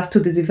the path to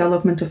the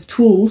development of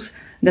tools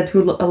that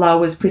will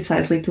allow us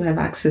precisely to have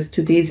access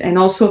to these. And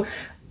also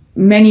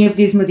many of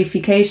these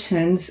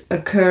modifications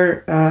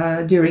occur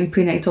during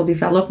prenatal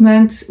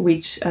development,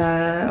 which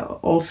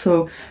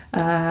also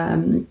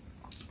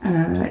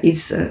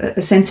is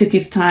a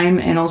sensitive time,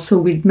 and also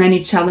with many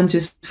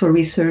challenges for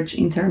research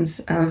in terms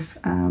of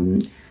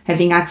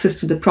having access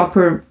to the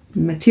proper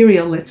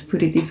material, let's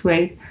put it this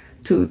way,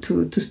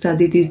 to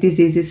study these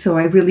diseases. So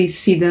I really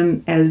see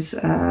them as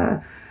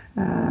an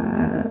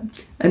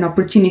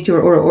opportunity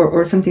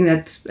or something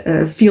that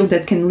a field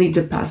that can lead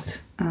the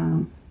path.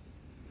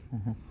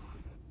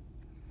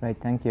 Right,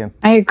 thank you.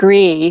 I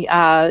agree.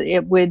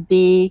 It would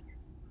be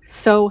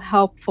so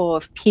helpful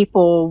if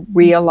people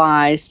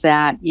realize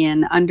that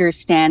in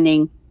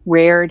understanding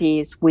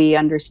rarities, we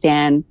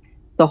understand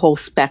the whole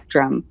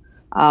spectrum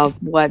of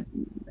what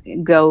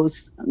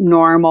goes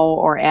normal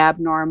or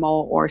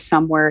abnormal or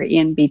somewhere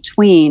in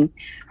between,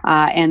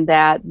 and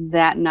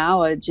that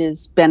knowledge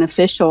is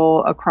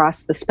beneficial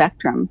across the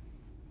spectrum.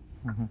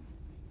 Mm-hmm.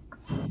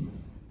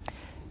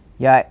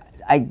 Yeah,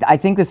 I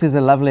think this is a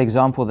lovely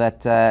example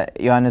that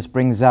Ioannis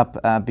brings up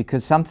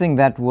because something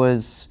that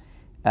was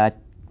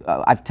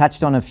I've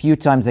touched on a few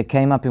times that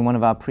came up in one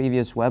of our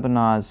previous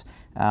webinars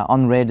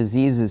on rare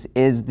diseases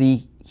is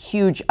the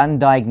huge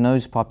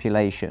undiagnosed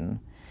population.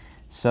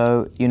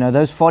 So, you know,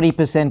 those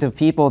 40% of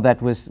people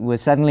that were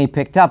suddenly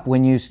picked up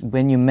when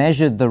you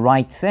measured the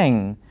right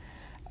thing,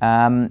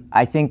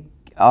 I think,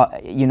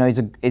 you know,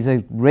 is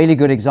a really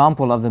good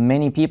example of the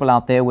many people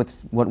out there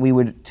with what we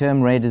would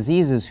term rare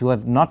diseases who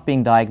have not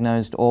been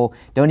diagnosed or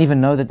don't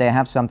even know that they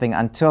have something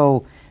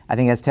until, I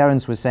think as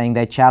Terence was saying,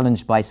 they're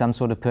challenged by some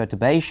sort of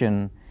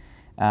perturbation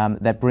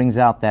that brings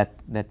out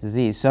that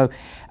disease. So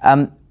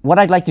what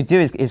I'd like to do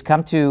is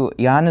come to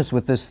Ioannis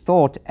with this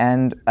thought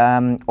and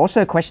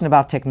also a question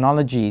about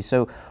technology.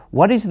 So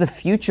what is the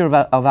future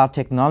of our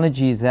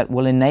technologies that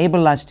will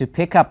enable us to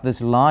pick up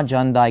this large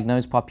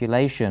undiagnosed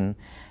population?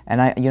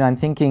 And I'm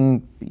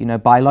thinking,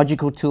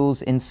 biological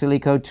tools, in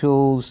silico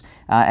tools,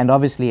 and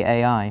obviously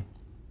AI.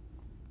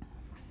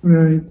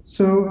 Right.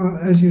 So,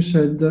 as you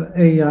said, the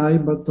AI,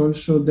 but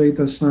also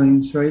data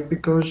science, right?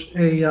 Because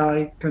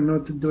AI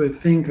cannot do a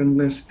thing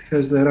unless it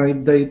has the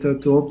right data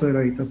to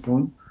operate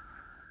upon.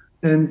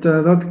 And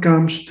that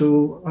comes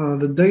to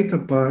the data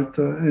part.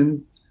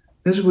 And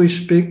as we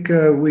speak,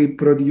 we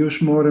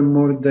produce more and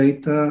more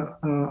data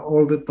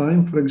all the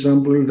time. For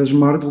example, the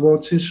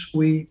smartwatches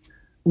we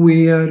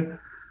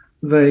wear,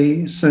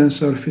 they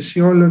sense our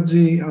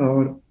physiology,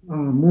 our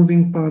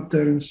moving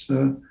patterns.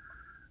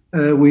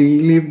 We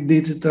leave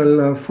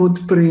digital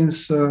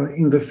footprints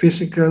in the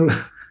physical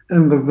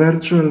and the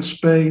virtual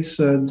space.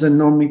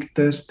 Genomic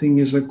testing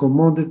is a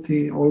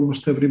commodity.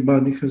 Almost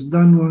everybody has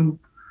done one.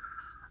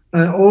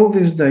 All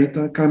this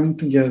data coming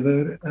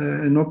together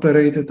and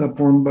operated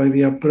upon by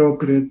the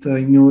appropriate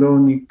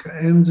neuronic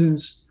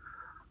engines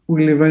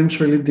will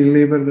eventually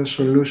deliver the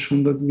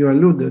solution that you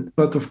alluded.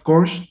 But of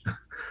course,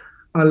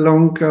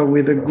 along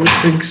with the good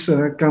things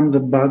come the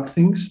bad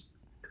things.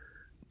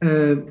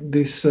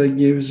 This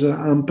gives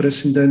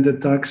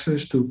unprecedented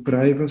access to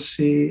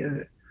privacy,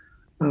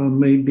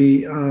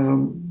 maybe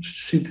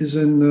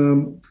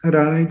citizen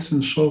rights,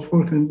 and so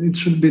forth. And it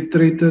should be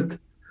treated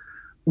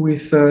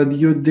with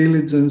due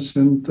diligence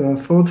and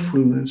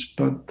thoughtfulness.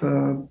 But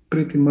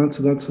pretty much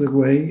that's the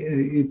way.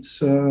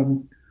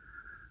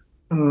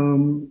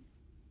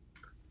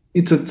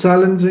 It's a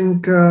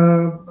challenging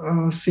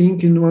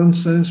thing in one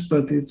sense,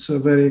 but it's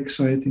very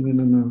exciting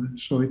in another.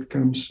 So it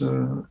comes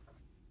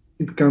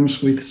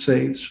with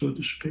shades, so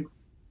to speak.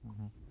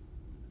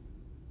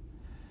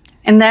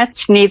 And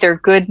that's neither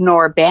good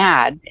nor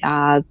bad.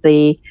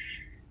 The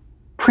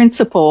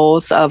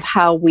principles of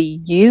how we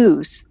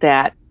use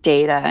that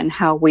data and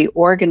how we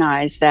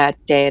organize that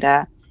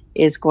data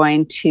is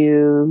going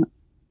to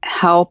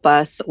help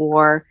us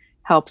or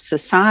help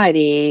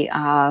society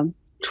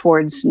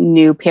towards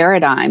new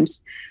paradigms.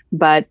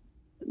 But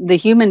the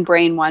human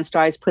brain wants to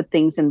always put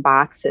things in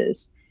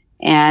boxes.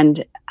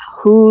 And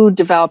who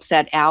develops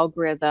that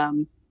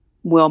algorithm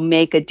will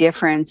make a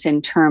difference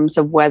in terms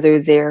of whether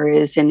there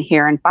is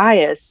inherent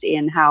bias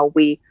in how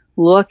we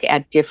look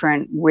at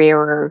different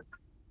rarer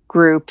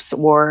groups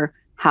or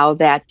how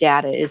that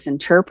data is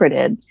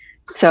interpreted.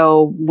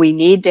 So we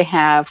need to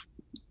have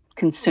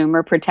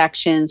consumer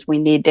protections, we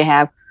need to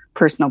have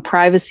personal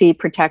privacy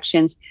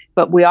protections,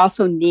 but we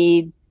also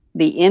need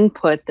the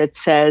input that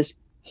says,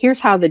 here's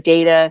how the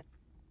data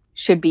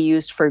should be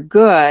used for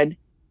good,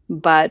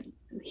 but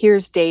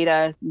here's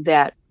data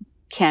that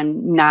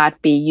can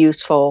not be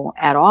useful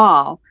at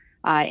all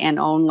and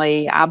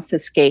only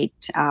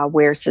obfuscate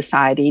where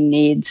society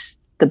needs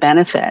the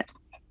benefit.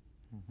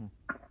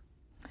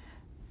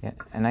 Yeah,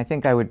 and I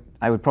think I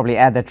would probably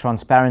add that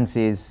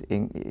transparency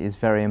is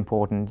very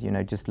important. You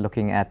know, just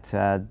looking at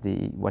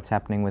what's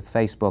happening with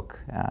Facebook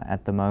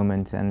at the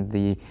moment, and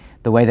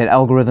the way that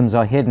algorithms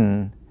are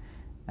hidden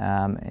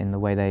in the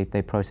way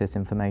they process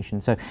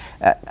information. So,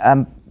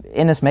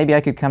 Ines, maybe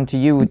I could come to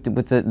you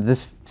with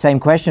this same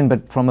question,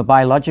 but from a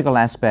biological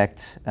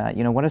aspect.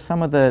 What are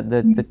some of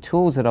the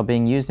tools that are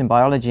being used in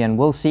biology, and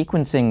will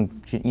sequencing,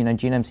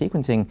 genome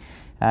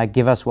sequencing,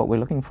 give us what we're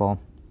looking for?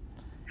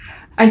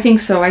 I think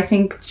so. I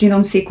think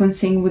genome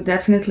sequencing would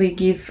definitely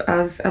give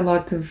us a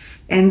lot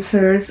of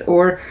answers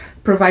or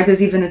provide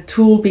us even a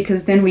tool,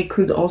 because then we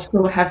could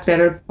also have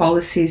better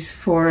policies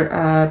for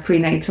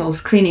prenatal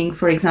screening,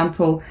 for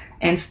example,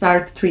 and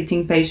start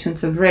treating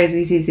patients of rare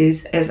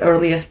diseases as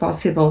early as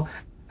possible,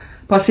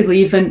 possibly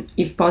even,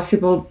 if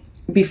possible,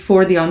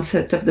 before the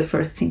onset of the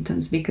first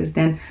symptoms, because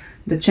then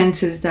the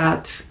chances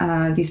that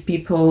these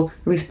people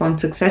respond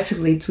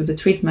successfully to the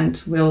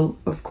treatment will,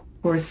 of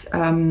course,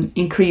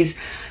 increase.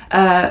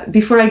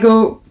 Before I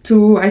go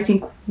to, I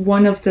think,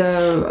 one of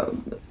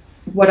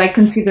what I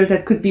consider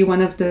that could be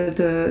one of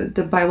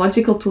the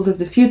biological tools of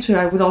the future,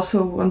 I would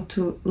also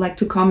like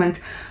to comment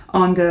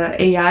on the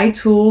AI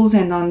tools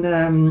and on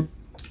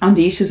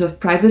the issues of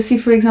privacy,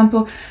 for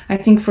example. I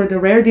think for the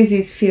rare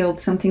disease field,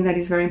 something that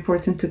is very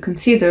important to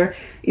consider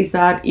is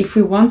that if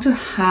we want to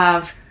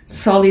have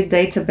solid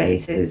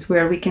databases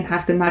where we can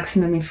have the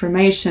maximum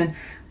information,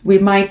 we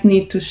might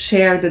need to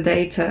share the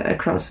data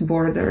across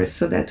borders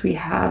so that we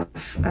have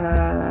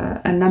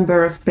a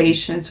number of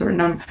patients or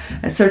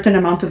a certain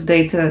amount of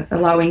data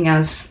allowing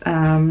us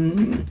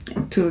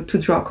to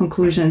draw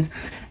conclusions.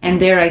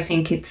 And there I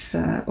think it's,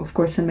 of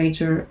course, a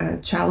major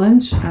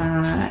challenge.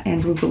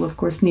 And we will, of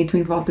course, need to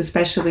involve the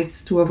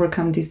specialists to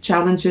overcome these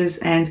challenges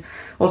and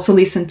also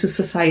listen to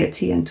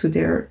society and to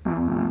their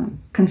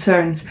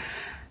concerns.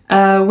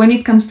 When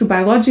it comes to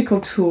biological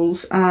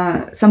tools,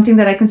 something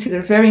that I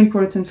consider very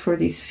important for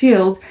this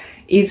field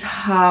is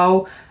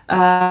how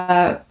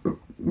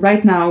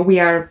right now we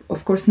are,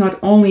 of course, not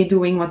only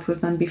doing what was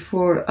done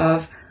before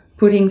of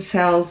putting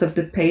cells of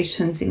the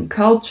patients in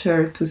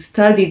culture to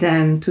study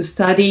them, to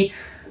study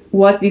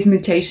what these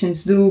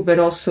mutations do, but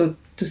also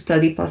to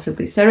study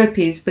possibly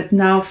therapies. But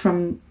now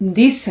from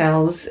these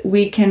cells,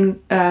 we can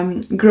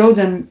grow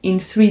them in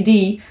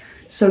 3D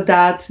so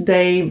that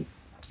they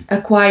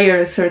acquire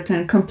a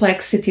certain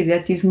complexity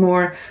that is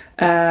more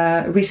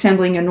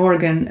resembling an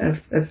organ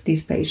of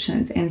this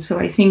patient. And so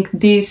I think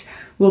this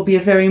will be a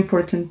very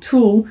important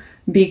tool,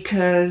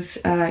 because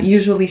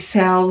usually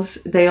cells,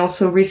 they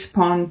also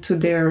respond to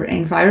their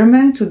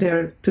environment, to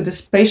the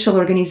spatial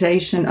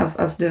organization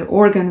of the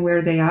organ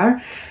where they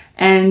are.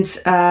 And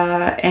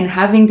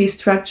having these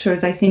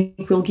structures, I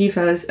think, will give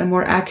us a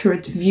more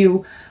accurate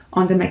view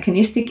on the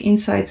mechanistic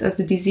insights of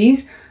the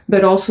disease,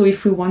 but also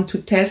if we want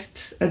to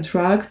test a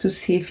drug to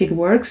see if it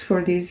works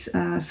for this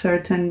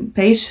certain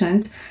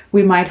patient,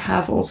 we might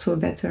have also a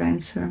better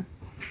answer.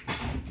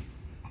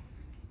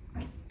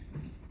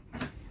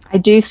 I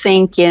do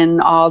think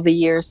in all the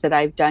years that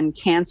I've done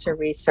cancer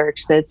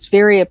research that it's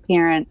very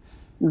apparent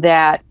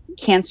that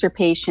cancer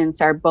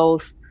patients are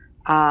both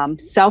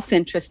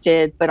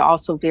self-interested but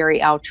also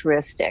very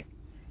altruistic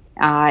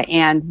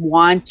and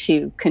want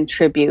to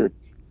contribute.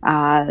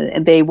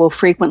 They will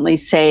frequently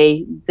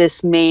say,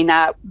 this may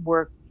not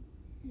work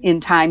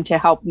in time to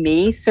help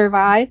me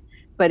survive,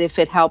 but if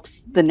it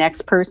helps the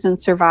next person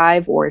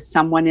survive or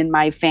someone in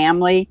my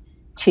family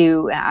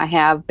to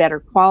have better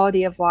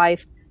quality of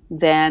life,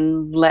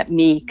 then let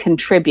me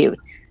contribute.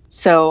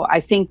 So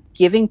I think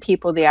giving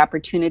people the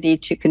opportunity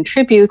to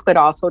contribute, but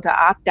also to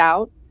opt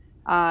out,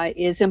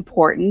 is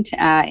important.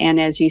 And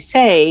as you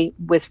say,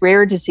 with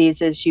rare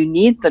diseases, you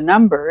need the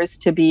numbers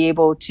to be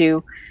able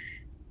to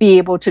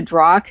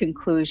draw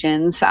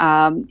conclusions.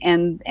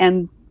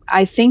 And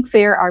I think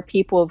there are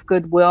people of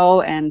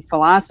goodwill and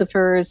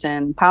philosophers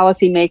and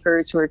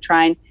policymakers who are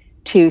trying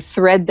to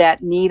thread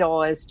that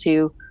needle as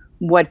to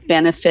what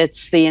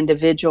benefits the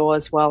individual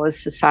as well as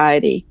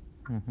society.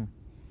 Mm-hmm.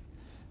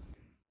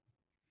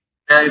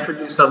 I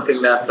introduced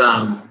something that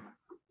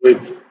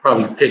we've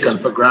probably taken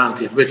for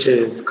granted, which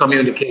is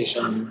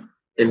communication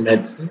in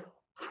medicine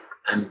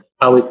and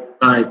how it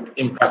might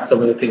impact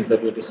some of the things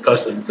that we're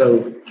discussing.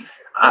 So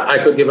I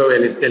could give a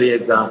really silly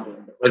example,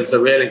 but it's a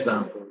real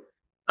example.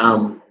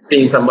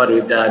 Seeing somebody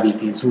with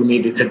diabetes who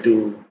needed to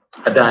do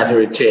a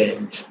dietary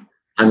change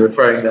and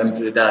referring them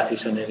to the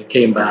dietitian, and he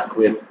came back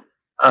with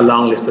a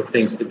long list of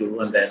things to do.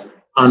 And then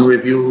on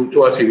review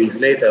 2 or 3 weeks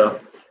later,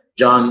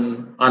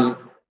 John,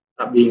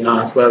 being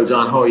asked, well,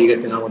 John, how are you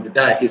getting on with the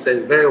diet? He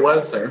says, very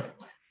well, sir.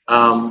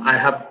 I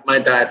have my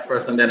diet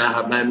first and then I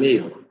have my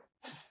meal,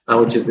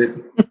 which is it.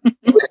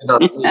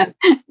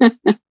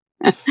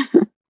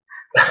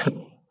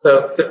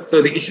 So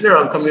the issue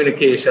around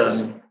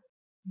communication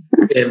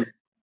in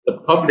the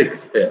public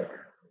sphere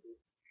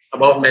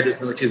about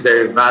medicine, which is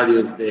very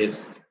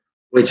values-based,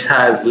 which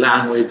has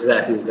language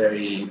that is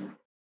very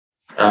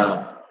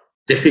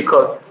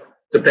difficult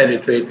to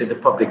penetrate in the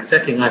public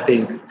setting, I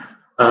think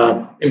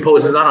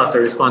imposes on us a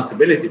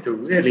responsibility to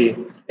really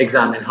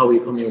examine how we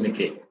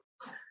communicate.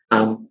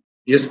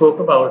 You spoke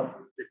about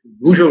the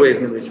usual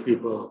ways in which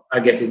people are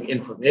getting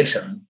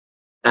information,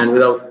 and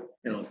without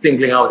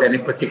singling out any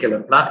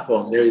particular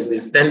platform, there is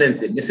this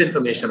tendency,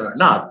 misinformation or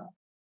not,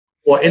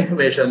 for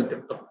information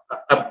to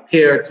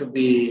appear to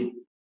be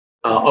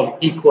of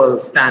equal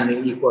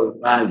standing, equal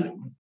value.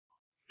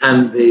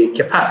 And the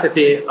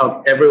capacity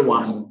of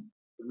everyone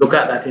to look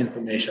at that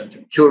information, to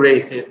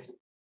curate it,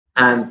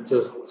 and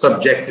to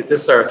subject it to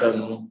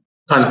certain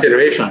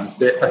considerations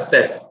to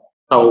assess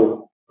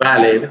how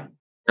valid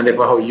and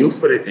therefore how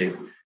useful it is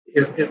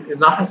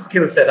not a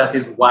skill set that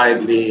is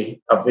widely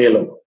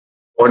available,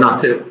 or not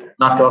to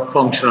a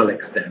functional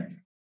extent.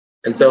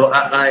 And so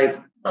I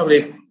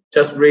probably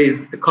just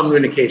raised the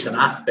communication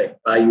aspect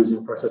by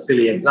using first a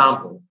silly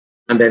example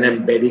and then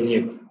embedding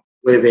it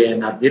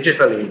within a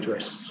digital age where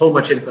so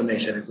much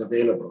information is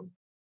available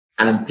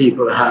and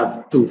people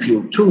have too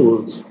few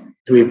tools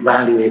to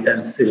evaluate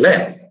and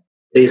select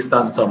based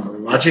on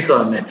some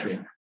logical metric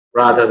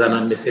rather than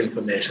a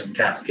misinformation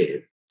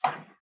cascade.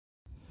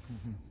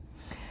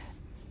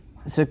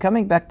 So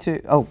coming back to,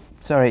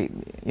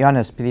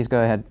 Johannes, please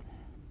go ahead.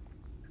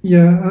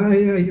 Yeah,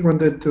 I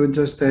wanted to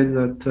just add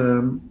that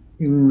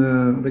in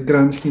the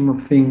grand scheme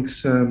of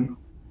things,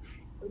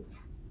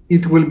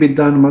 it will be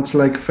done much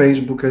like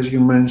Facebook, as you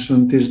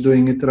mentioned, is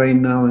doing it right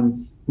now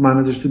and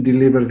manages to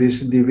deliver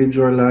these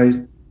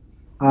individualized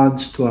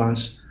ads to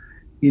us.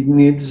 It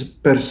needs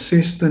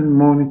persistent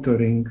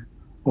monitoring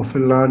of a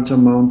large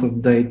amount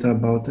of data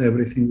about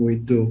everything we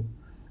do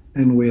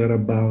and we are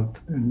about.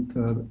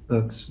 And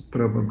that's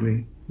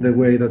probably the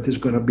way that is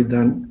going to be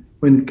done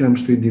when it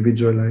comes to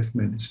individualized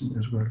medicine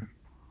as well.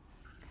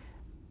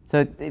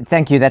 So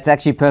thank you. That's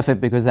actually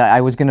perfect, because I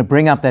was going to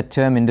bring up that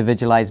term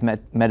individualized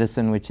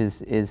medicine, which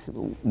is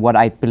what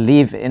I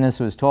believe Ines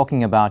was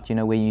talking about,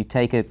 where you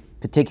take a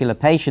particular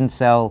patient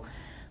cell,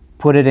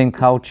 put it in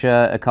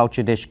a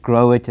culture dish,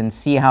 grow it, and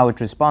see how it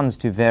responds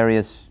to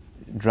various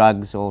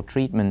drugs or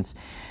treatments.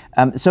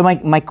 So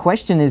my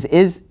question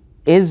is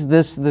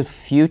this the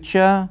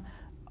future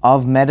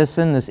of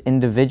medicine, this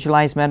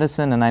individualized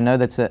medicine? And I know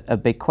that's a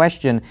big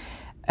question.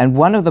 And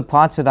one of the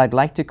parts that I'd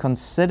like to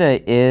consider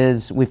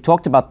is, we've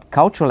talked about the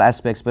cultural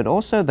aspects, but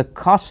also the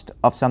cost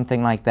of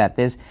something like that.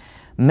 There's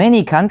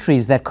many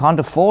countries that can't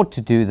afford to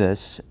do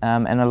this,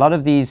 and a lot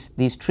of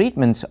these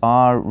treatments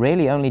are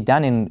really only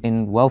done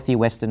in wealthy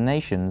Western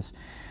nations.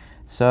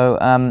 So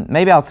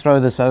maybe I'll throw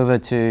this over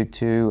to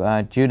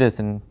Judith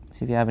and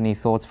see if you have any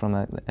thoughts from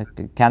a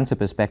cancer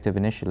perspective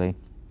initially.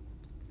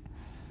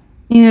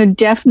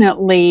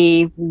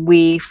 Definitely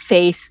we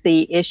face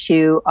the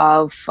issue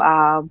of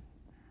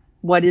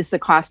what is the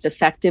cost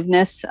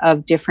effectiveness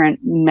of different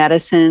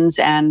medicines,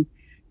 and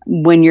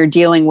when you're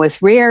dealing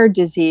with rare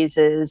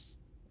diseases,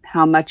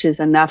 how much is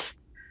enough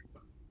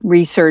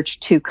research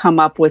to come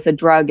up with a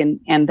drug,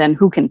 and then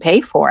who can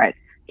pay for it?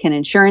 Can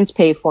insurance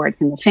pay for it?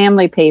 Can the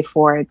family pay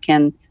for it?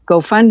 Can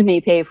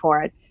GoFundMe pay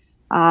for it?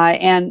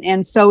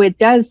 And so it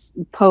does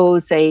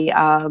pose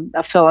a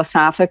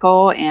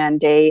philosophical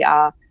and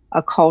a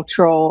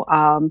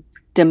cultural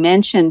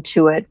dimension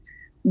to it.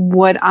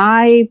 What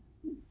I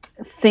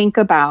think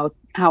about,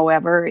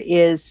 however,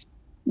 is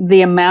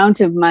the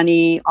amount of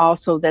money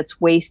also that's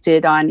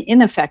wasted on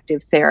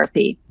ineffective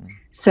therapy.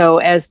 So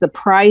as the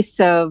price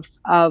of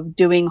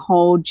doing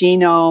whole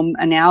genome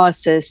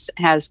analysis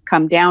has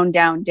come down,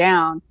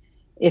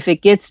 if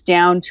it gets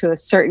down to a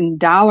certain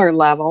dollar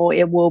level,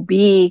 it will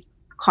be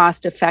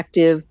cost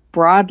effective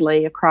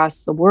broadly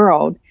across the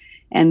world.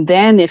 And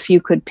then if you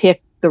could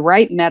pick the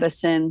right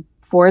medicine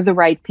for the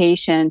right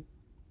patient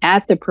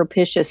at the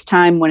propitious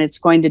time when it's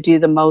going to do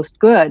the most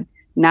good,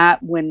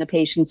 not when the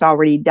patient's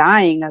already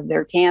dying of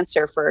their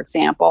cancer, for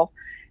example,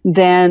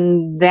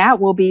 then that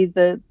will be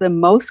the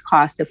most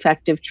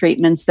cost-effective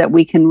treatments that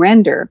we can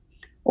render.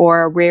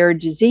 Or a rare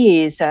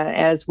disease,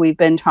 as we've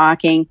been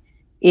talking,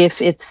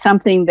 if it's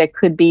something that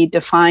could be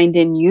defined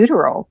in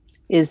utero,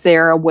 is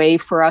there a way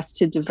for us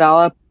to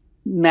develop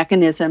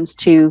mechanisms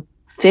to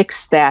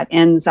fix that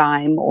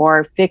enzyme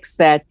or fix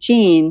that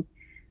gene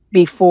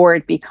before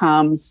it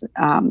becomes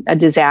a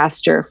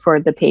disaster for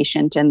the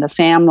patient and the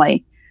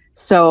family?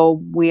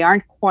 So we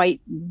aren't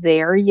quite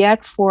there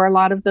yet for a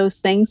lot of those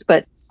things,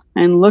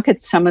 and look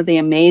at some of the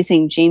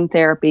amazing gene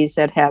therapies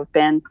that have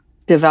been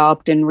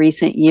developed in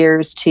recent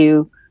years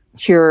to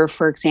cure,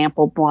 for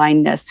example,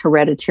 blindness,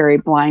 hereditary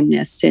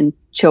blindness in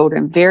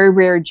children. Very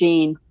rare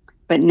gene,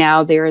 but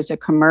now there is a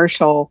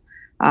commercial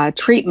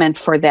treatment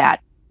for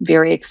that.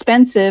 Very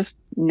expensive,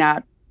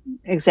 not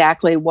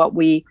exactly what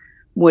we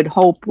would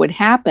hope would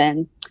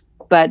happen.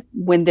 But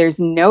when there's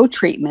no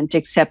treatment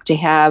except to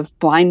have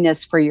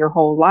blindness for your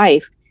whole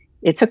life,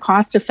 it's a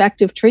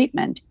cost-effective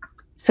treatment.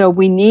 So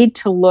we need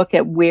to look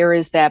at where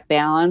is that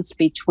balance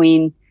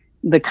between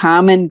the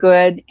common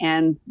good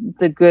and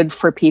the good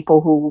for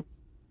people who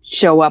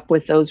show up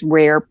with those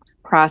rare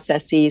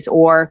processes,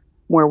 or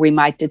where we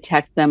might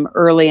detect them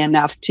early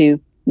enough to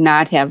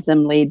not have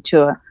them lead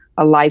to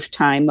a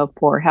lifetime of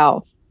poor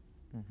health.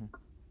 Mm-hmm.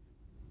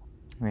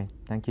 Great.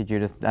 Thank you,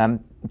 Judith.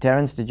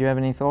 Terence, did you have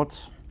any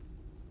thoughts?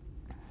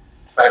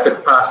 I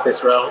could pass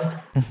this round.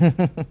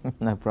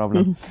 No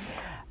problem.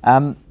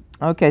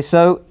 Okay,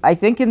 so I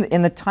think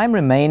in the time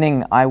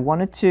remaining, I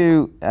wanted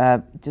to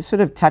just sort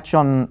of touch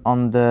on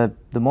the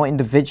more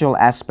individual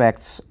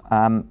aspects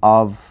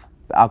of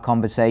our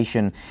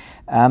conversation.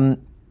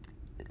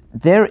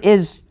 There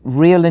is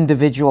real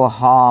individual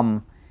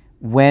harm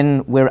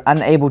when we're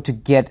unable to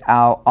get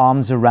our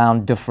arms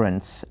around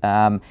difference.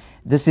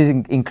 This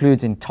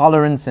includes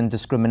intolerance and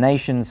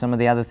discrimination, some of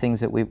the other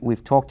things that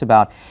we've talked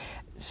about.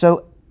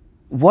 So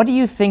what do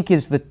you think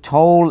is the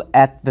toll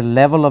at the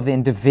level of the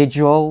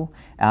individual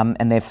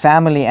and their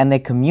family and their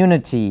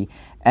community,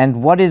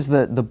 and what is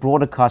the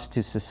broader cost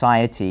to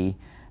society?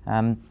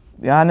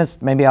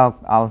 Johannes, maybe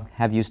I'll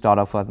have you start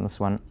off on this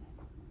one.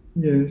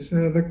 Yes,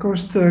 the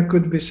cost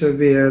could be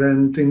severe,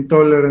 and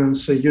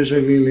intolerance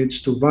usually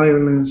leads to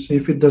violence.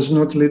 If it does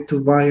not lead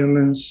to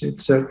violence, it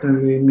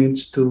certainly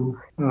leads to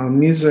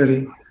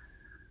misery.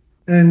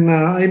 And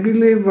I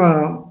believe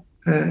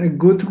a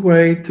good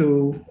way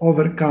to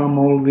overcome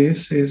all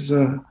this is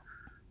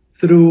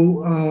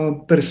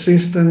through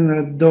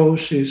persistent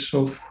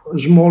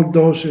small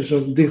doses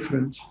of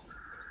difference.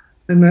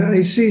 And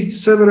I see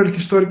several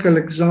historical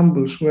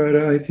examples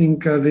where I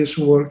think this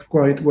worked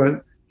quite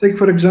well. Take,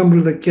 for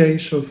example, the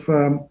case of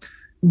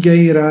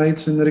gay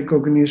rights and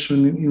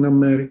recognition in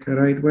America,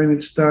 right? When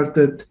it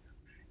started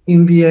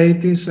in the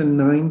 80s and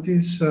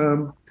 90s,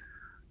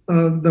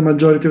 the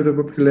majority of the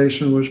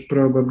population was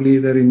probably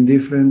either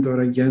indifferent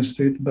or against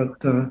it.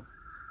 But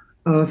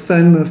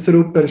then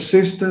through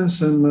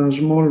persistence and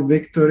small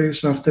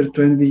victories after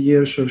 20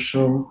 years or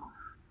so,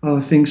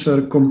 things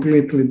are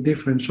completely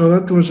different. So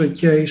that was a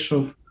case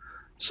of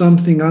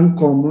something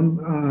uncommon,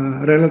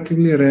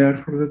 relatively rare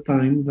for the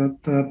time,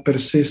 that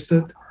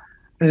persisted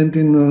and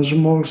in a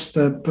small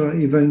step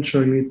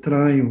eventually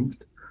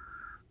triumphed.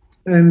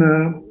 And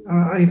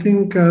I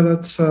think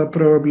that's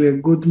probably a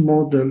good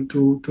model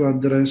to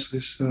address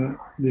this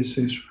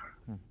issue.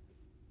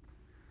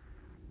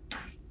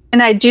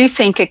 And I do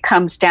think it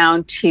comes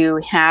down to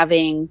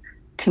having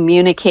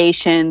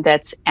communication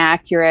that's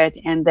accurate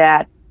and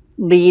that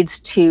leads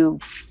to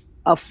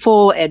a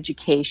full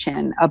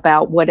education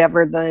about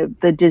whatever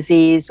the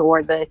disease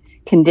or the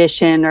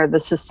condition or the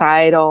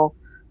societal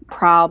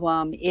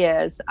problem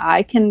is.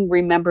 I can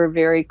remember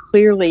very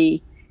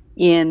clearly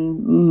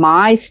in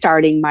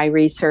starting my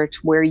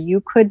research where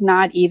you could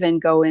not even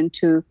go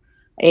into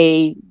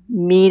a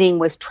meeting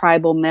with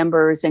tribal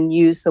members and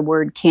use the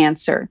word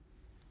cancer.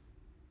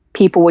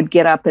 People would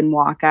get up and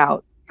walk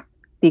out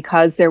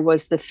because there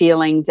was the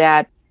feeling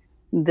that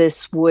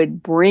this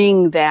would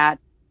bring that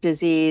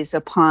disease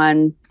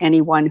upon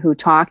anyone who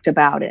talked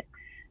about it.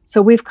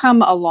 So we've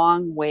come a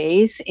long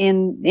ways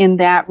in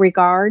that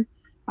regard.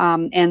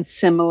 And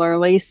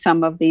similarly,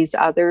 some of these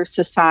other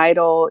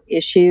societal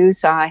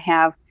issues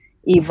have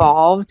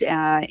evolved.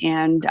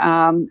 And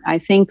I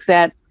think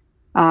that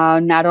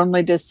not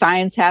only does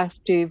science have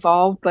to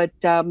evolve, but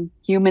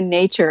human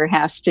nature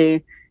has to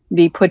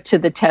be put to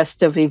the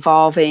test of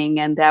evolving,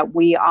 and that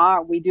we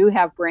do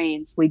have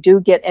brains, we do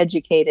get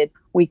educated,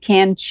 we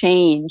can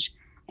change,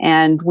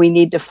 and we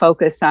need to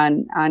focus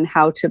on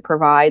how to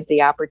provide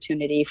the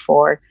opportunity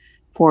for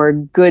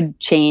good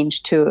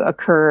change to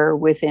occur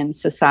within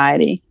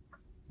society.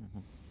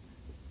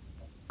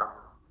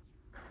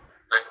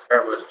 Thanks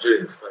very much,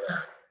 Judith, for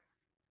that.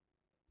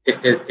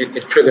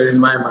 It triggered in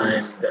my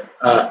mind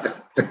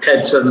the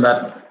tension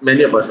that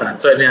many of us had.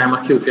 Certainly, I'm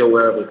acutely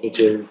aware of it, which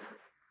is,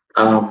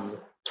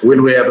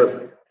 will we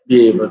ever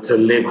be able to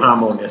live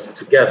harmoniously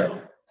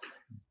together?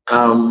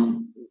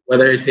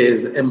 Whether it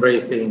is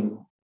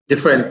embracing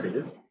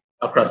differences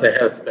across a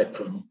health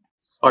spectrum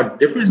or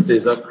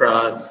differences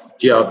across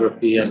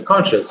geography and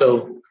culture.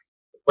 So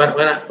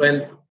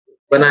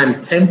when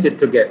I'm tempted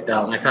to get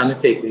down, I kind of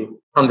take the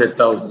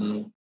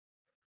 100,000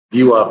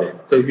 view of it.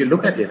 So if you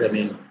look at it, I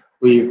mean,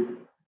 we've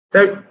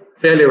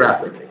fairly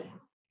rapidly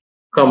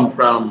come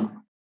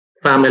from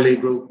family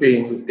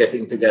groupings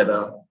getting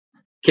together,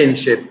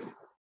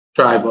 kinships,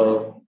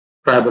 tribal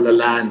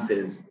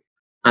alliances,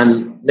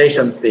 and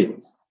nation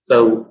states.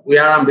 So we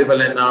are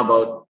ambivalent now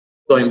about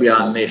going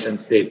beyond nation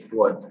states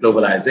towards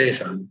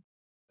globalization.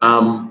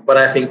 But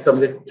I think some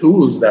of the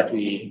tools that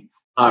we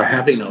are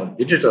having now,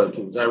 digital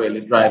tools, are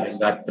really driving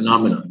that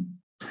phenomenon.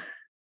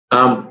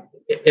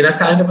 In a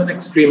kind of an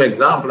extreme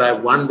example, I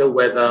wonder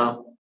whether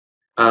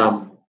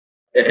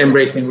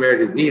embracing rare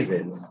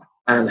diseases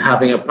and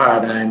having a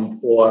paradigm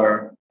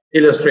for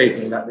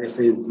illustrating that this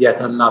is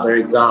yet another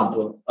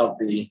example of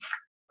the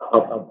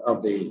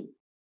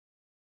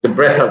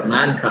breadth of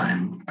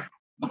mankind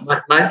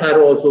might not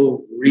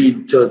also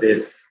lead to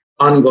this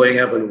ongoing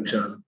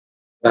evolution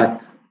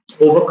that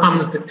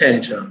overcomes the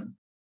tension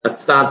that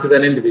starts with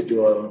an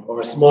individual or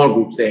a small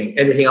group saying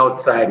anything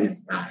outside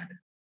is bad,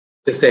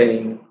 to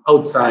saying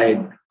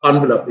outside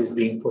envelope is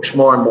being pushed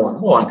more and more and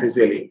more until it's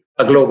really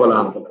a global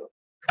envelope.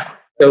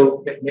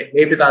 So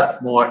maybe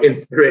that's more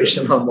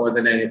inspirational more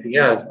than anything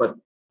else, but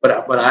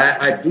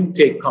I do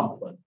take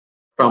comfort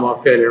from a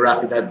fairly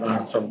rapid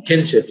advance from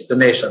kinships to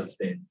nation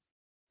states.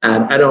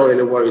 And I don't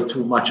really worry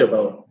too much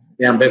about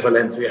the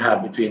ambivalence we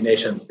have between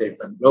nation states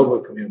and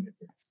global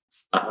communities.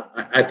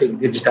 I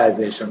think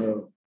digitization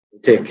will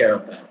take care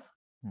of that.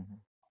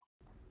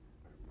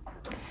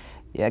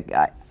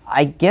 Yeah,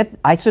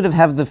 I sort of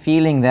have the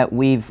feeling that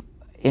we've,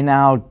 in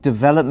our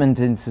development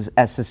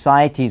as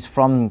societies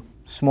from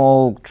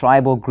small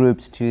tribal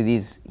groups to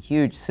these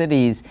huge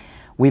cities,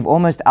 we've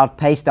almost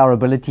outpaced our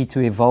ability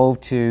to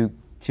evolve to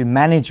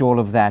manage all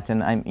of that.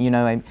 And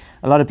a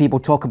lot of people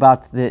talk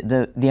about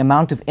the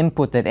amount of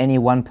input that any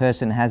one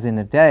person has in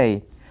a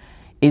day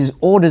is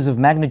orders of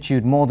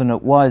magnitude more than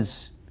it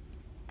was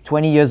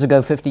 20 years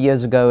ago, 50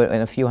 years ago,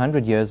 and a few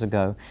hundred years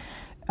ago.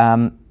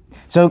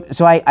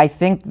 So I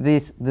think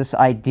this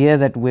idea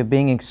that we're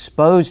being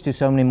exposed to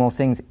so many more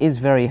things is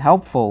very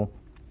helpful,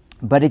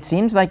 but it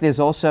seems like there's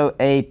also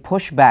a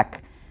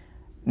pushback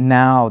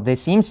now. There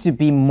seems to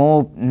be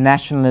more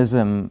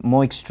nationalism,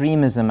 more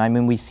extremism. I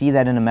mean, we see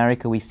that in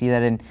America, we see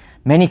that in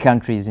many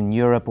countries, in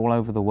Europe, all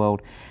over the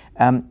world.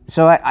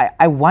 So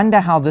I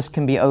wonder how this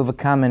can be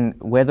overcome, and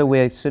whether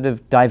we're sort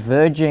of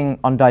diverging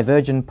on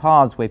divergent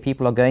paths where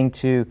people are going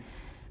to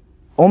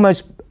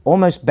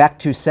almost back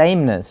to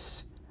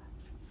sameness,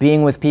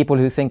 being with people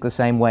who think the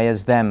same way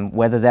as them,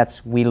 whether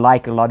that's we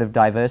like a lot of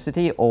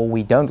diversity or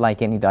we don't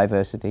like any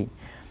diversity.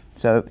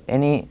 So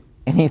any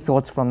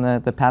thoughts from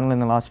the panel in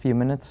the last few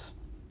minutes?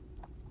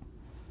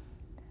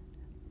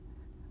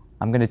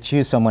 I'm going to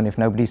choose someone if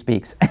nobody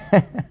speaks.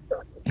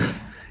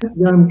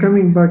 Yeah, I'm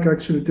coming back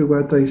actually to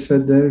what I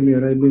said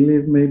earlier. I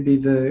believe maybe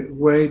the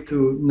way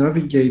to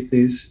navigate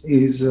this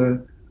is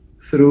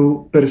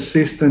through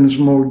persistent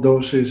small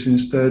doses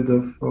instead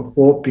of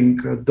whopping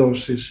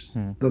doses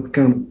that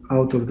come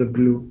out of the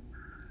blue.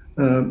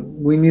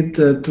 We need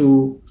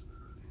to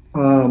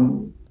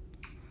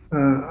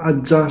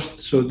adjust,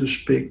 so to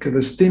speak,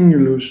 the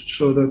stimulus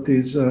so that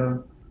is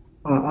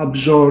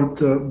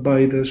absorbed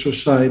by the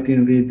society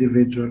and the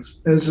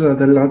individuals. As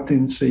the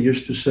Latins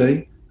used to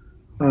say,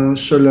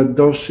 sola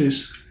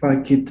dosis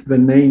facit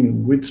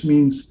venenum, which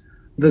means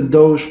the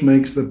dose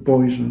makes the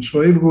poison.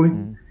 So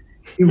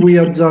if we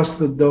adjust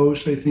the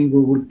dose, I think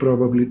we will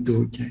probably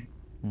do okay.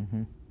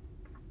 Mm-hmm.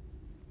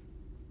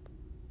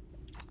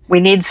 We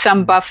need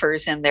some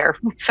buffers in there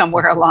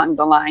somewhere along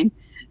the line.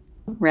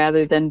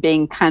 rather than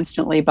being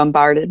constantly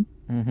bombarded.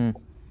 Mm-hmm.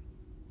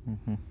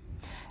 Mm-hmm.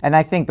 And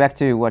I think back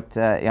to what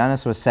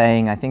Johannes was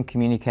saying, I think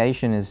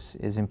communication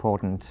is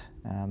important.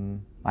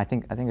 I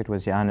think it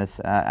was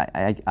Johannes.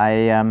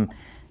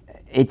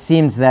 It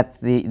seems that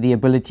the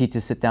ability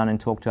to sit down and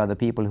talk to other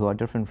people who are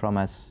different from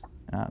us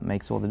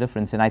makes all the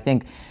difference. And I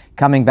think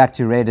coming back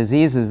to rare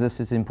diseases, this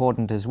is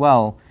important as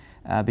well,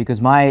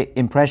 because my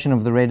impression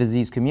of the rare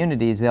disease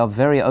community is they are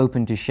very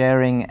open to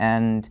sharing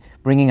and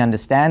bringing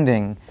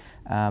understanding,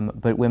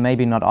 but we're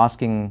maybe not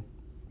asking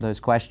those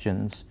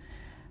questions.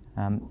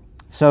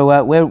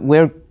 So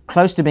we're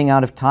close to being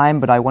out of time,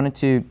 but I wanted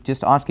to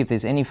just ask if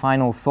there's any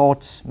final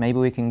thoughts. Maybe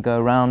we can go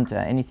around.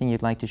 Anything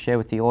you'd like to share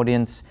with the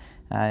audience?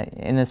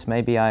 Ines,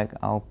 maybe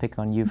I'll pick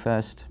on you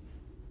first.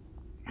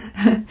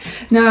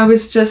 No, I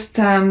was just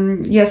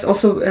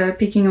also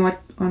picking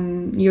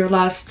on your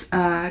last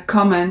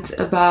comment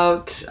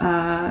about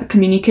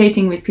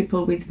communicating with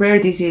people with rare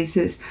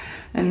diseases,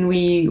 and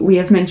we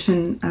have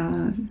mentioned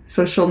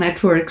social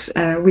networks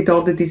with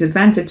all the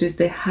disadvantages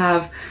they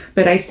have,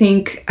 but I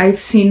think I've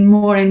seen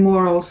more and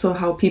more also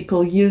how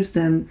people use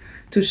them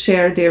to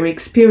share their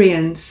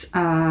experience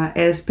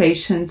as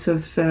patients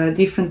of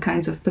different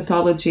kinds of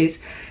pathologies.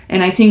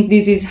 And I think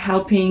this is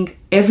helping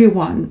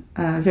everyone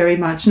very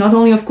much, not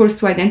only, of course,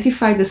 to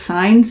identify the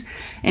signs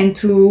and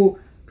to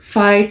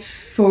fight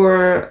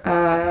for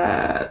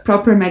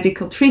proper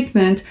medical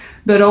treatment,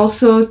 but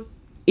also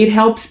it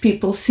helps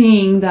people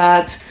seeing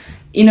that,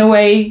 in a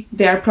way,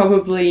 they're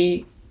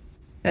probably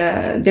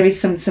there is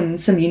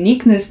some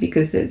uniqueness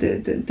because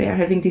they are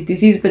having this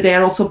disease, but they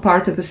are also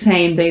part of the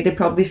same. They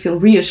probably feel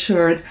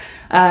reassured,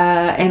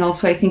 and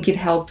also I think it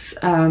helps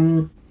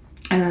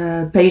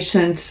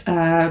patients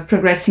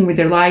progressing with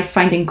their life,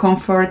 finding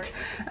comfort.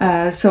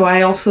 So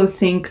I also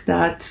think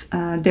that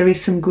there is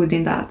some good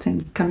in that.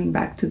 And coming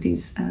back to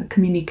this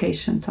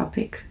communication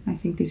topic, I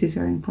think this is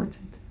very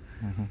important.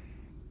 Mm-hmm.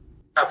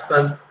 Perhaps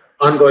an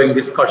ongoing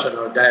discussion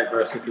of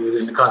diversity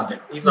within the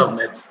context, even of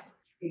medicine.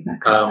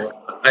 Exactly.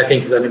 I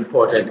think is an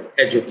important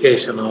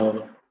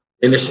educational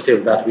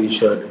initiative that we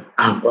should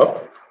amp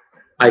up.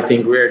 I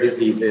think rare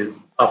diseases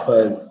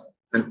offers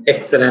an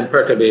excellent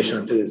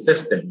perturbation to the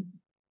system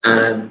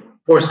and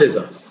forces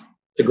us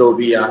to go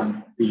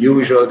beyond the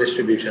usual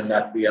distribution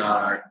that we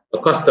are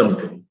accustomed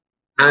to.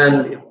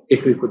 And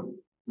if we could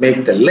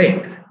make the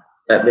link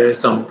that there is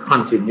some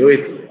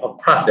continuity of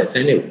process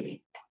anyway,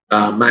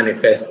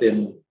 manifest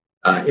in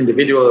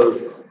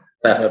individuals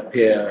that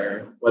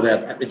appear, whether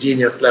at the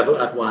genius level,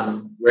 at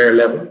one rare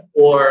level,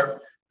 or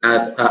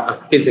at a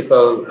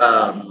physical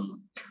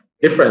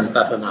difference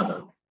at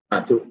another,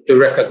 to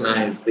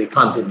recognize the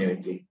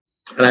continuity.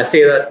 And I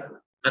say that,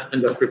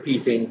 I'm just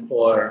repeating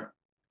for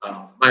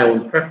my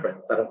own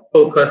preference, that a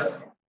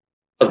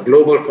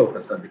global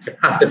focus on the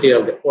capacity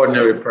of the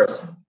ordinary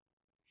person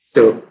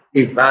to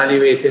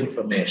evaluate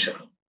information,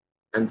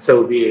 and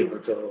so be able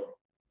to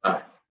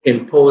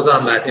impose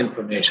on that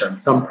information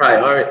some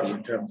priority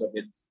in terms of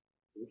its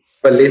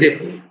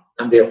validity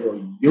and therefore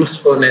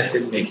usefulness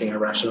in making a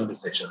rational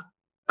decision,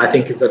 I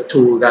think is a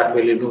tool that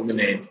will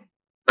illuminate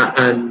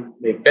and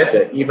make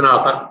better even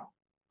our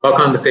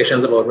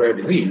conversations about rare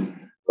disease,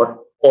 but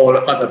all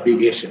other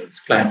big issues,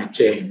 climate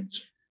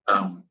change,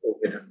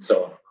 COVID, and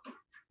so on.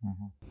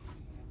 Mm-hmm.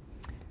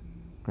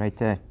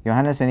 Great.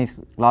 Johannes, any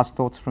last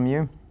thoughts from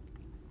you?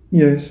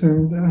 Yes,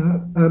 and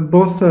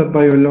both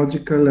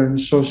biological and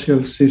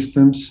social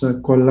systems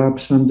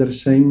collapse under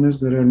sameness.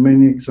 There are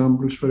many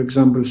examples. For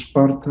example,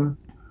 Sparta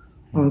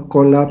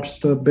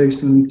collapsed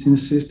based on its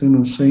insistence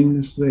on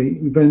sameness. They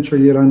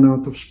eventually ran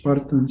out of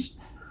Spartans.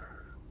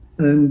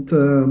 And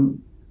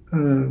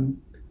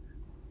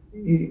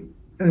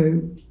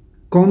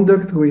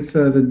conduct with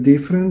the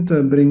different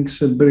brings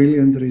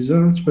brilliant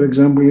results. For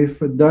example, if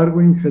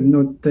Darwin had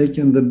not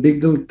taken the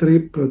Beagle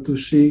trip to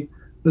see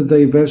the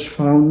diverse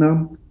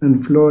fauna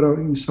and flora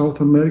in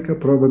South America,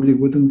 probably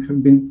wouldn't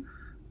have been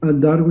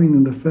Darwin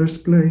in the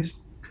first place.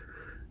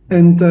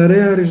 And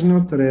rare is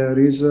not rare,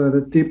 is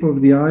the tip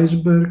of the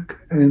iceberg,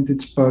 and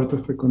it's part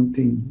of a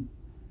continuum.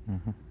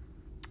 Mm-hmm.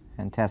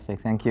 Fantastic,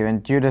 thank you.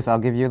 And Judith, I'll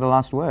give you the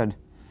last word.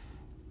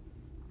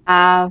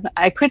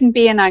 I couldn't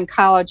be an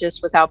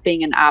oncologist without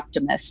being an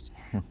optimist.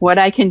 What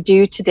I can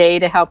do today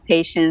to help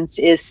patients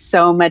is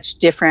so much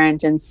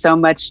different and so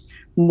much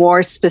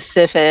more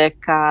specific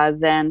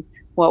than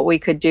what we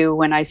could do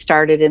when I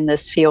started in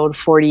this field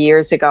 40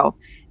 years ago.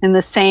 And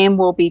the same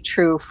will be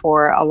true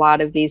for a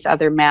lot of these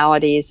other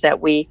maladies that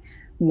we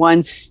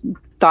once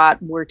thought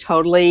were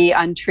totally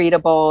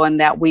untreatable and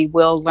that we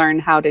will learn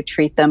how to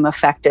treat them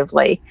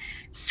effectively.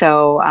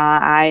 So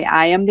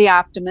I am the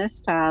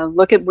optimist.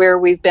 Look at where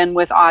we've been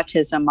with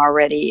autism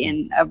already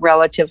in a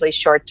relatively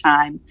short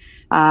time.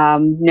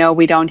 No,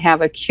 we don't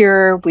have a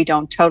cure. We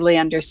don't totally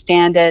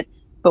understand it,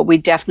 but we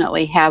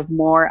definitely have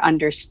more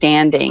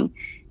understanding.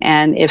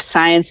 And if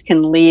science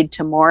can lead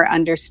to more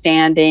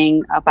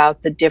understanding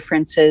about the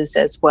differences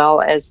as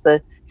well as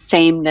the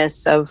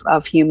sameness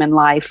of human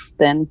life,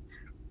 then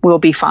we'll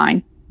be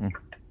fine.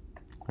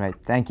 Great,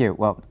 thank you.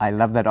 Well, I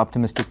love that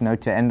optimistic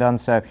note to end on.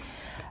 So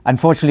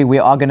Unfortunately, we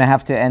are going to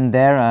have to end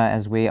there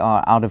as we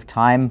are out of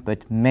time,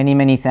 but many,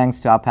 many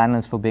thanks to our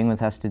panelists for being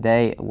with us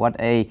today. What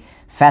a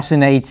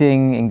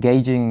fascinating,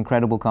 engaging,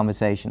 incredible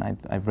conversation.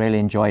 I've really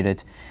enjoyed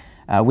it.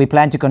 We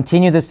plan to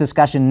continue this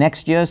discussion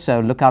next year,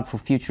 so look out for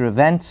future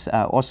events,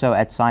 also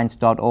at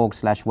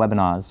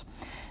science.org/webinars.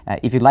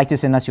 If you'd like to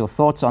send us your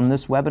thoughts on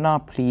this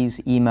webinar,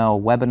 please email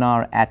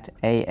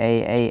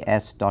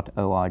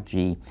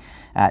webinar@aaas.org.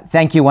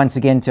 Thank you once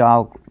again to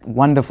our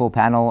wonderful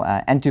panel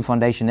and to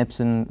Foundation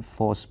Ipsen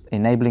for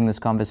enabling this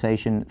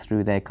conversation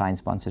through their kind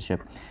sponsorship.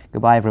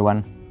 Goodbye,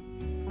 everyone.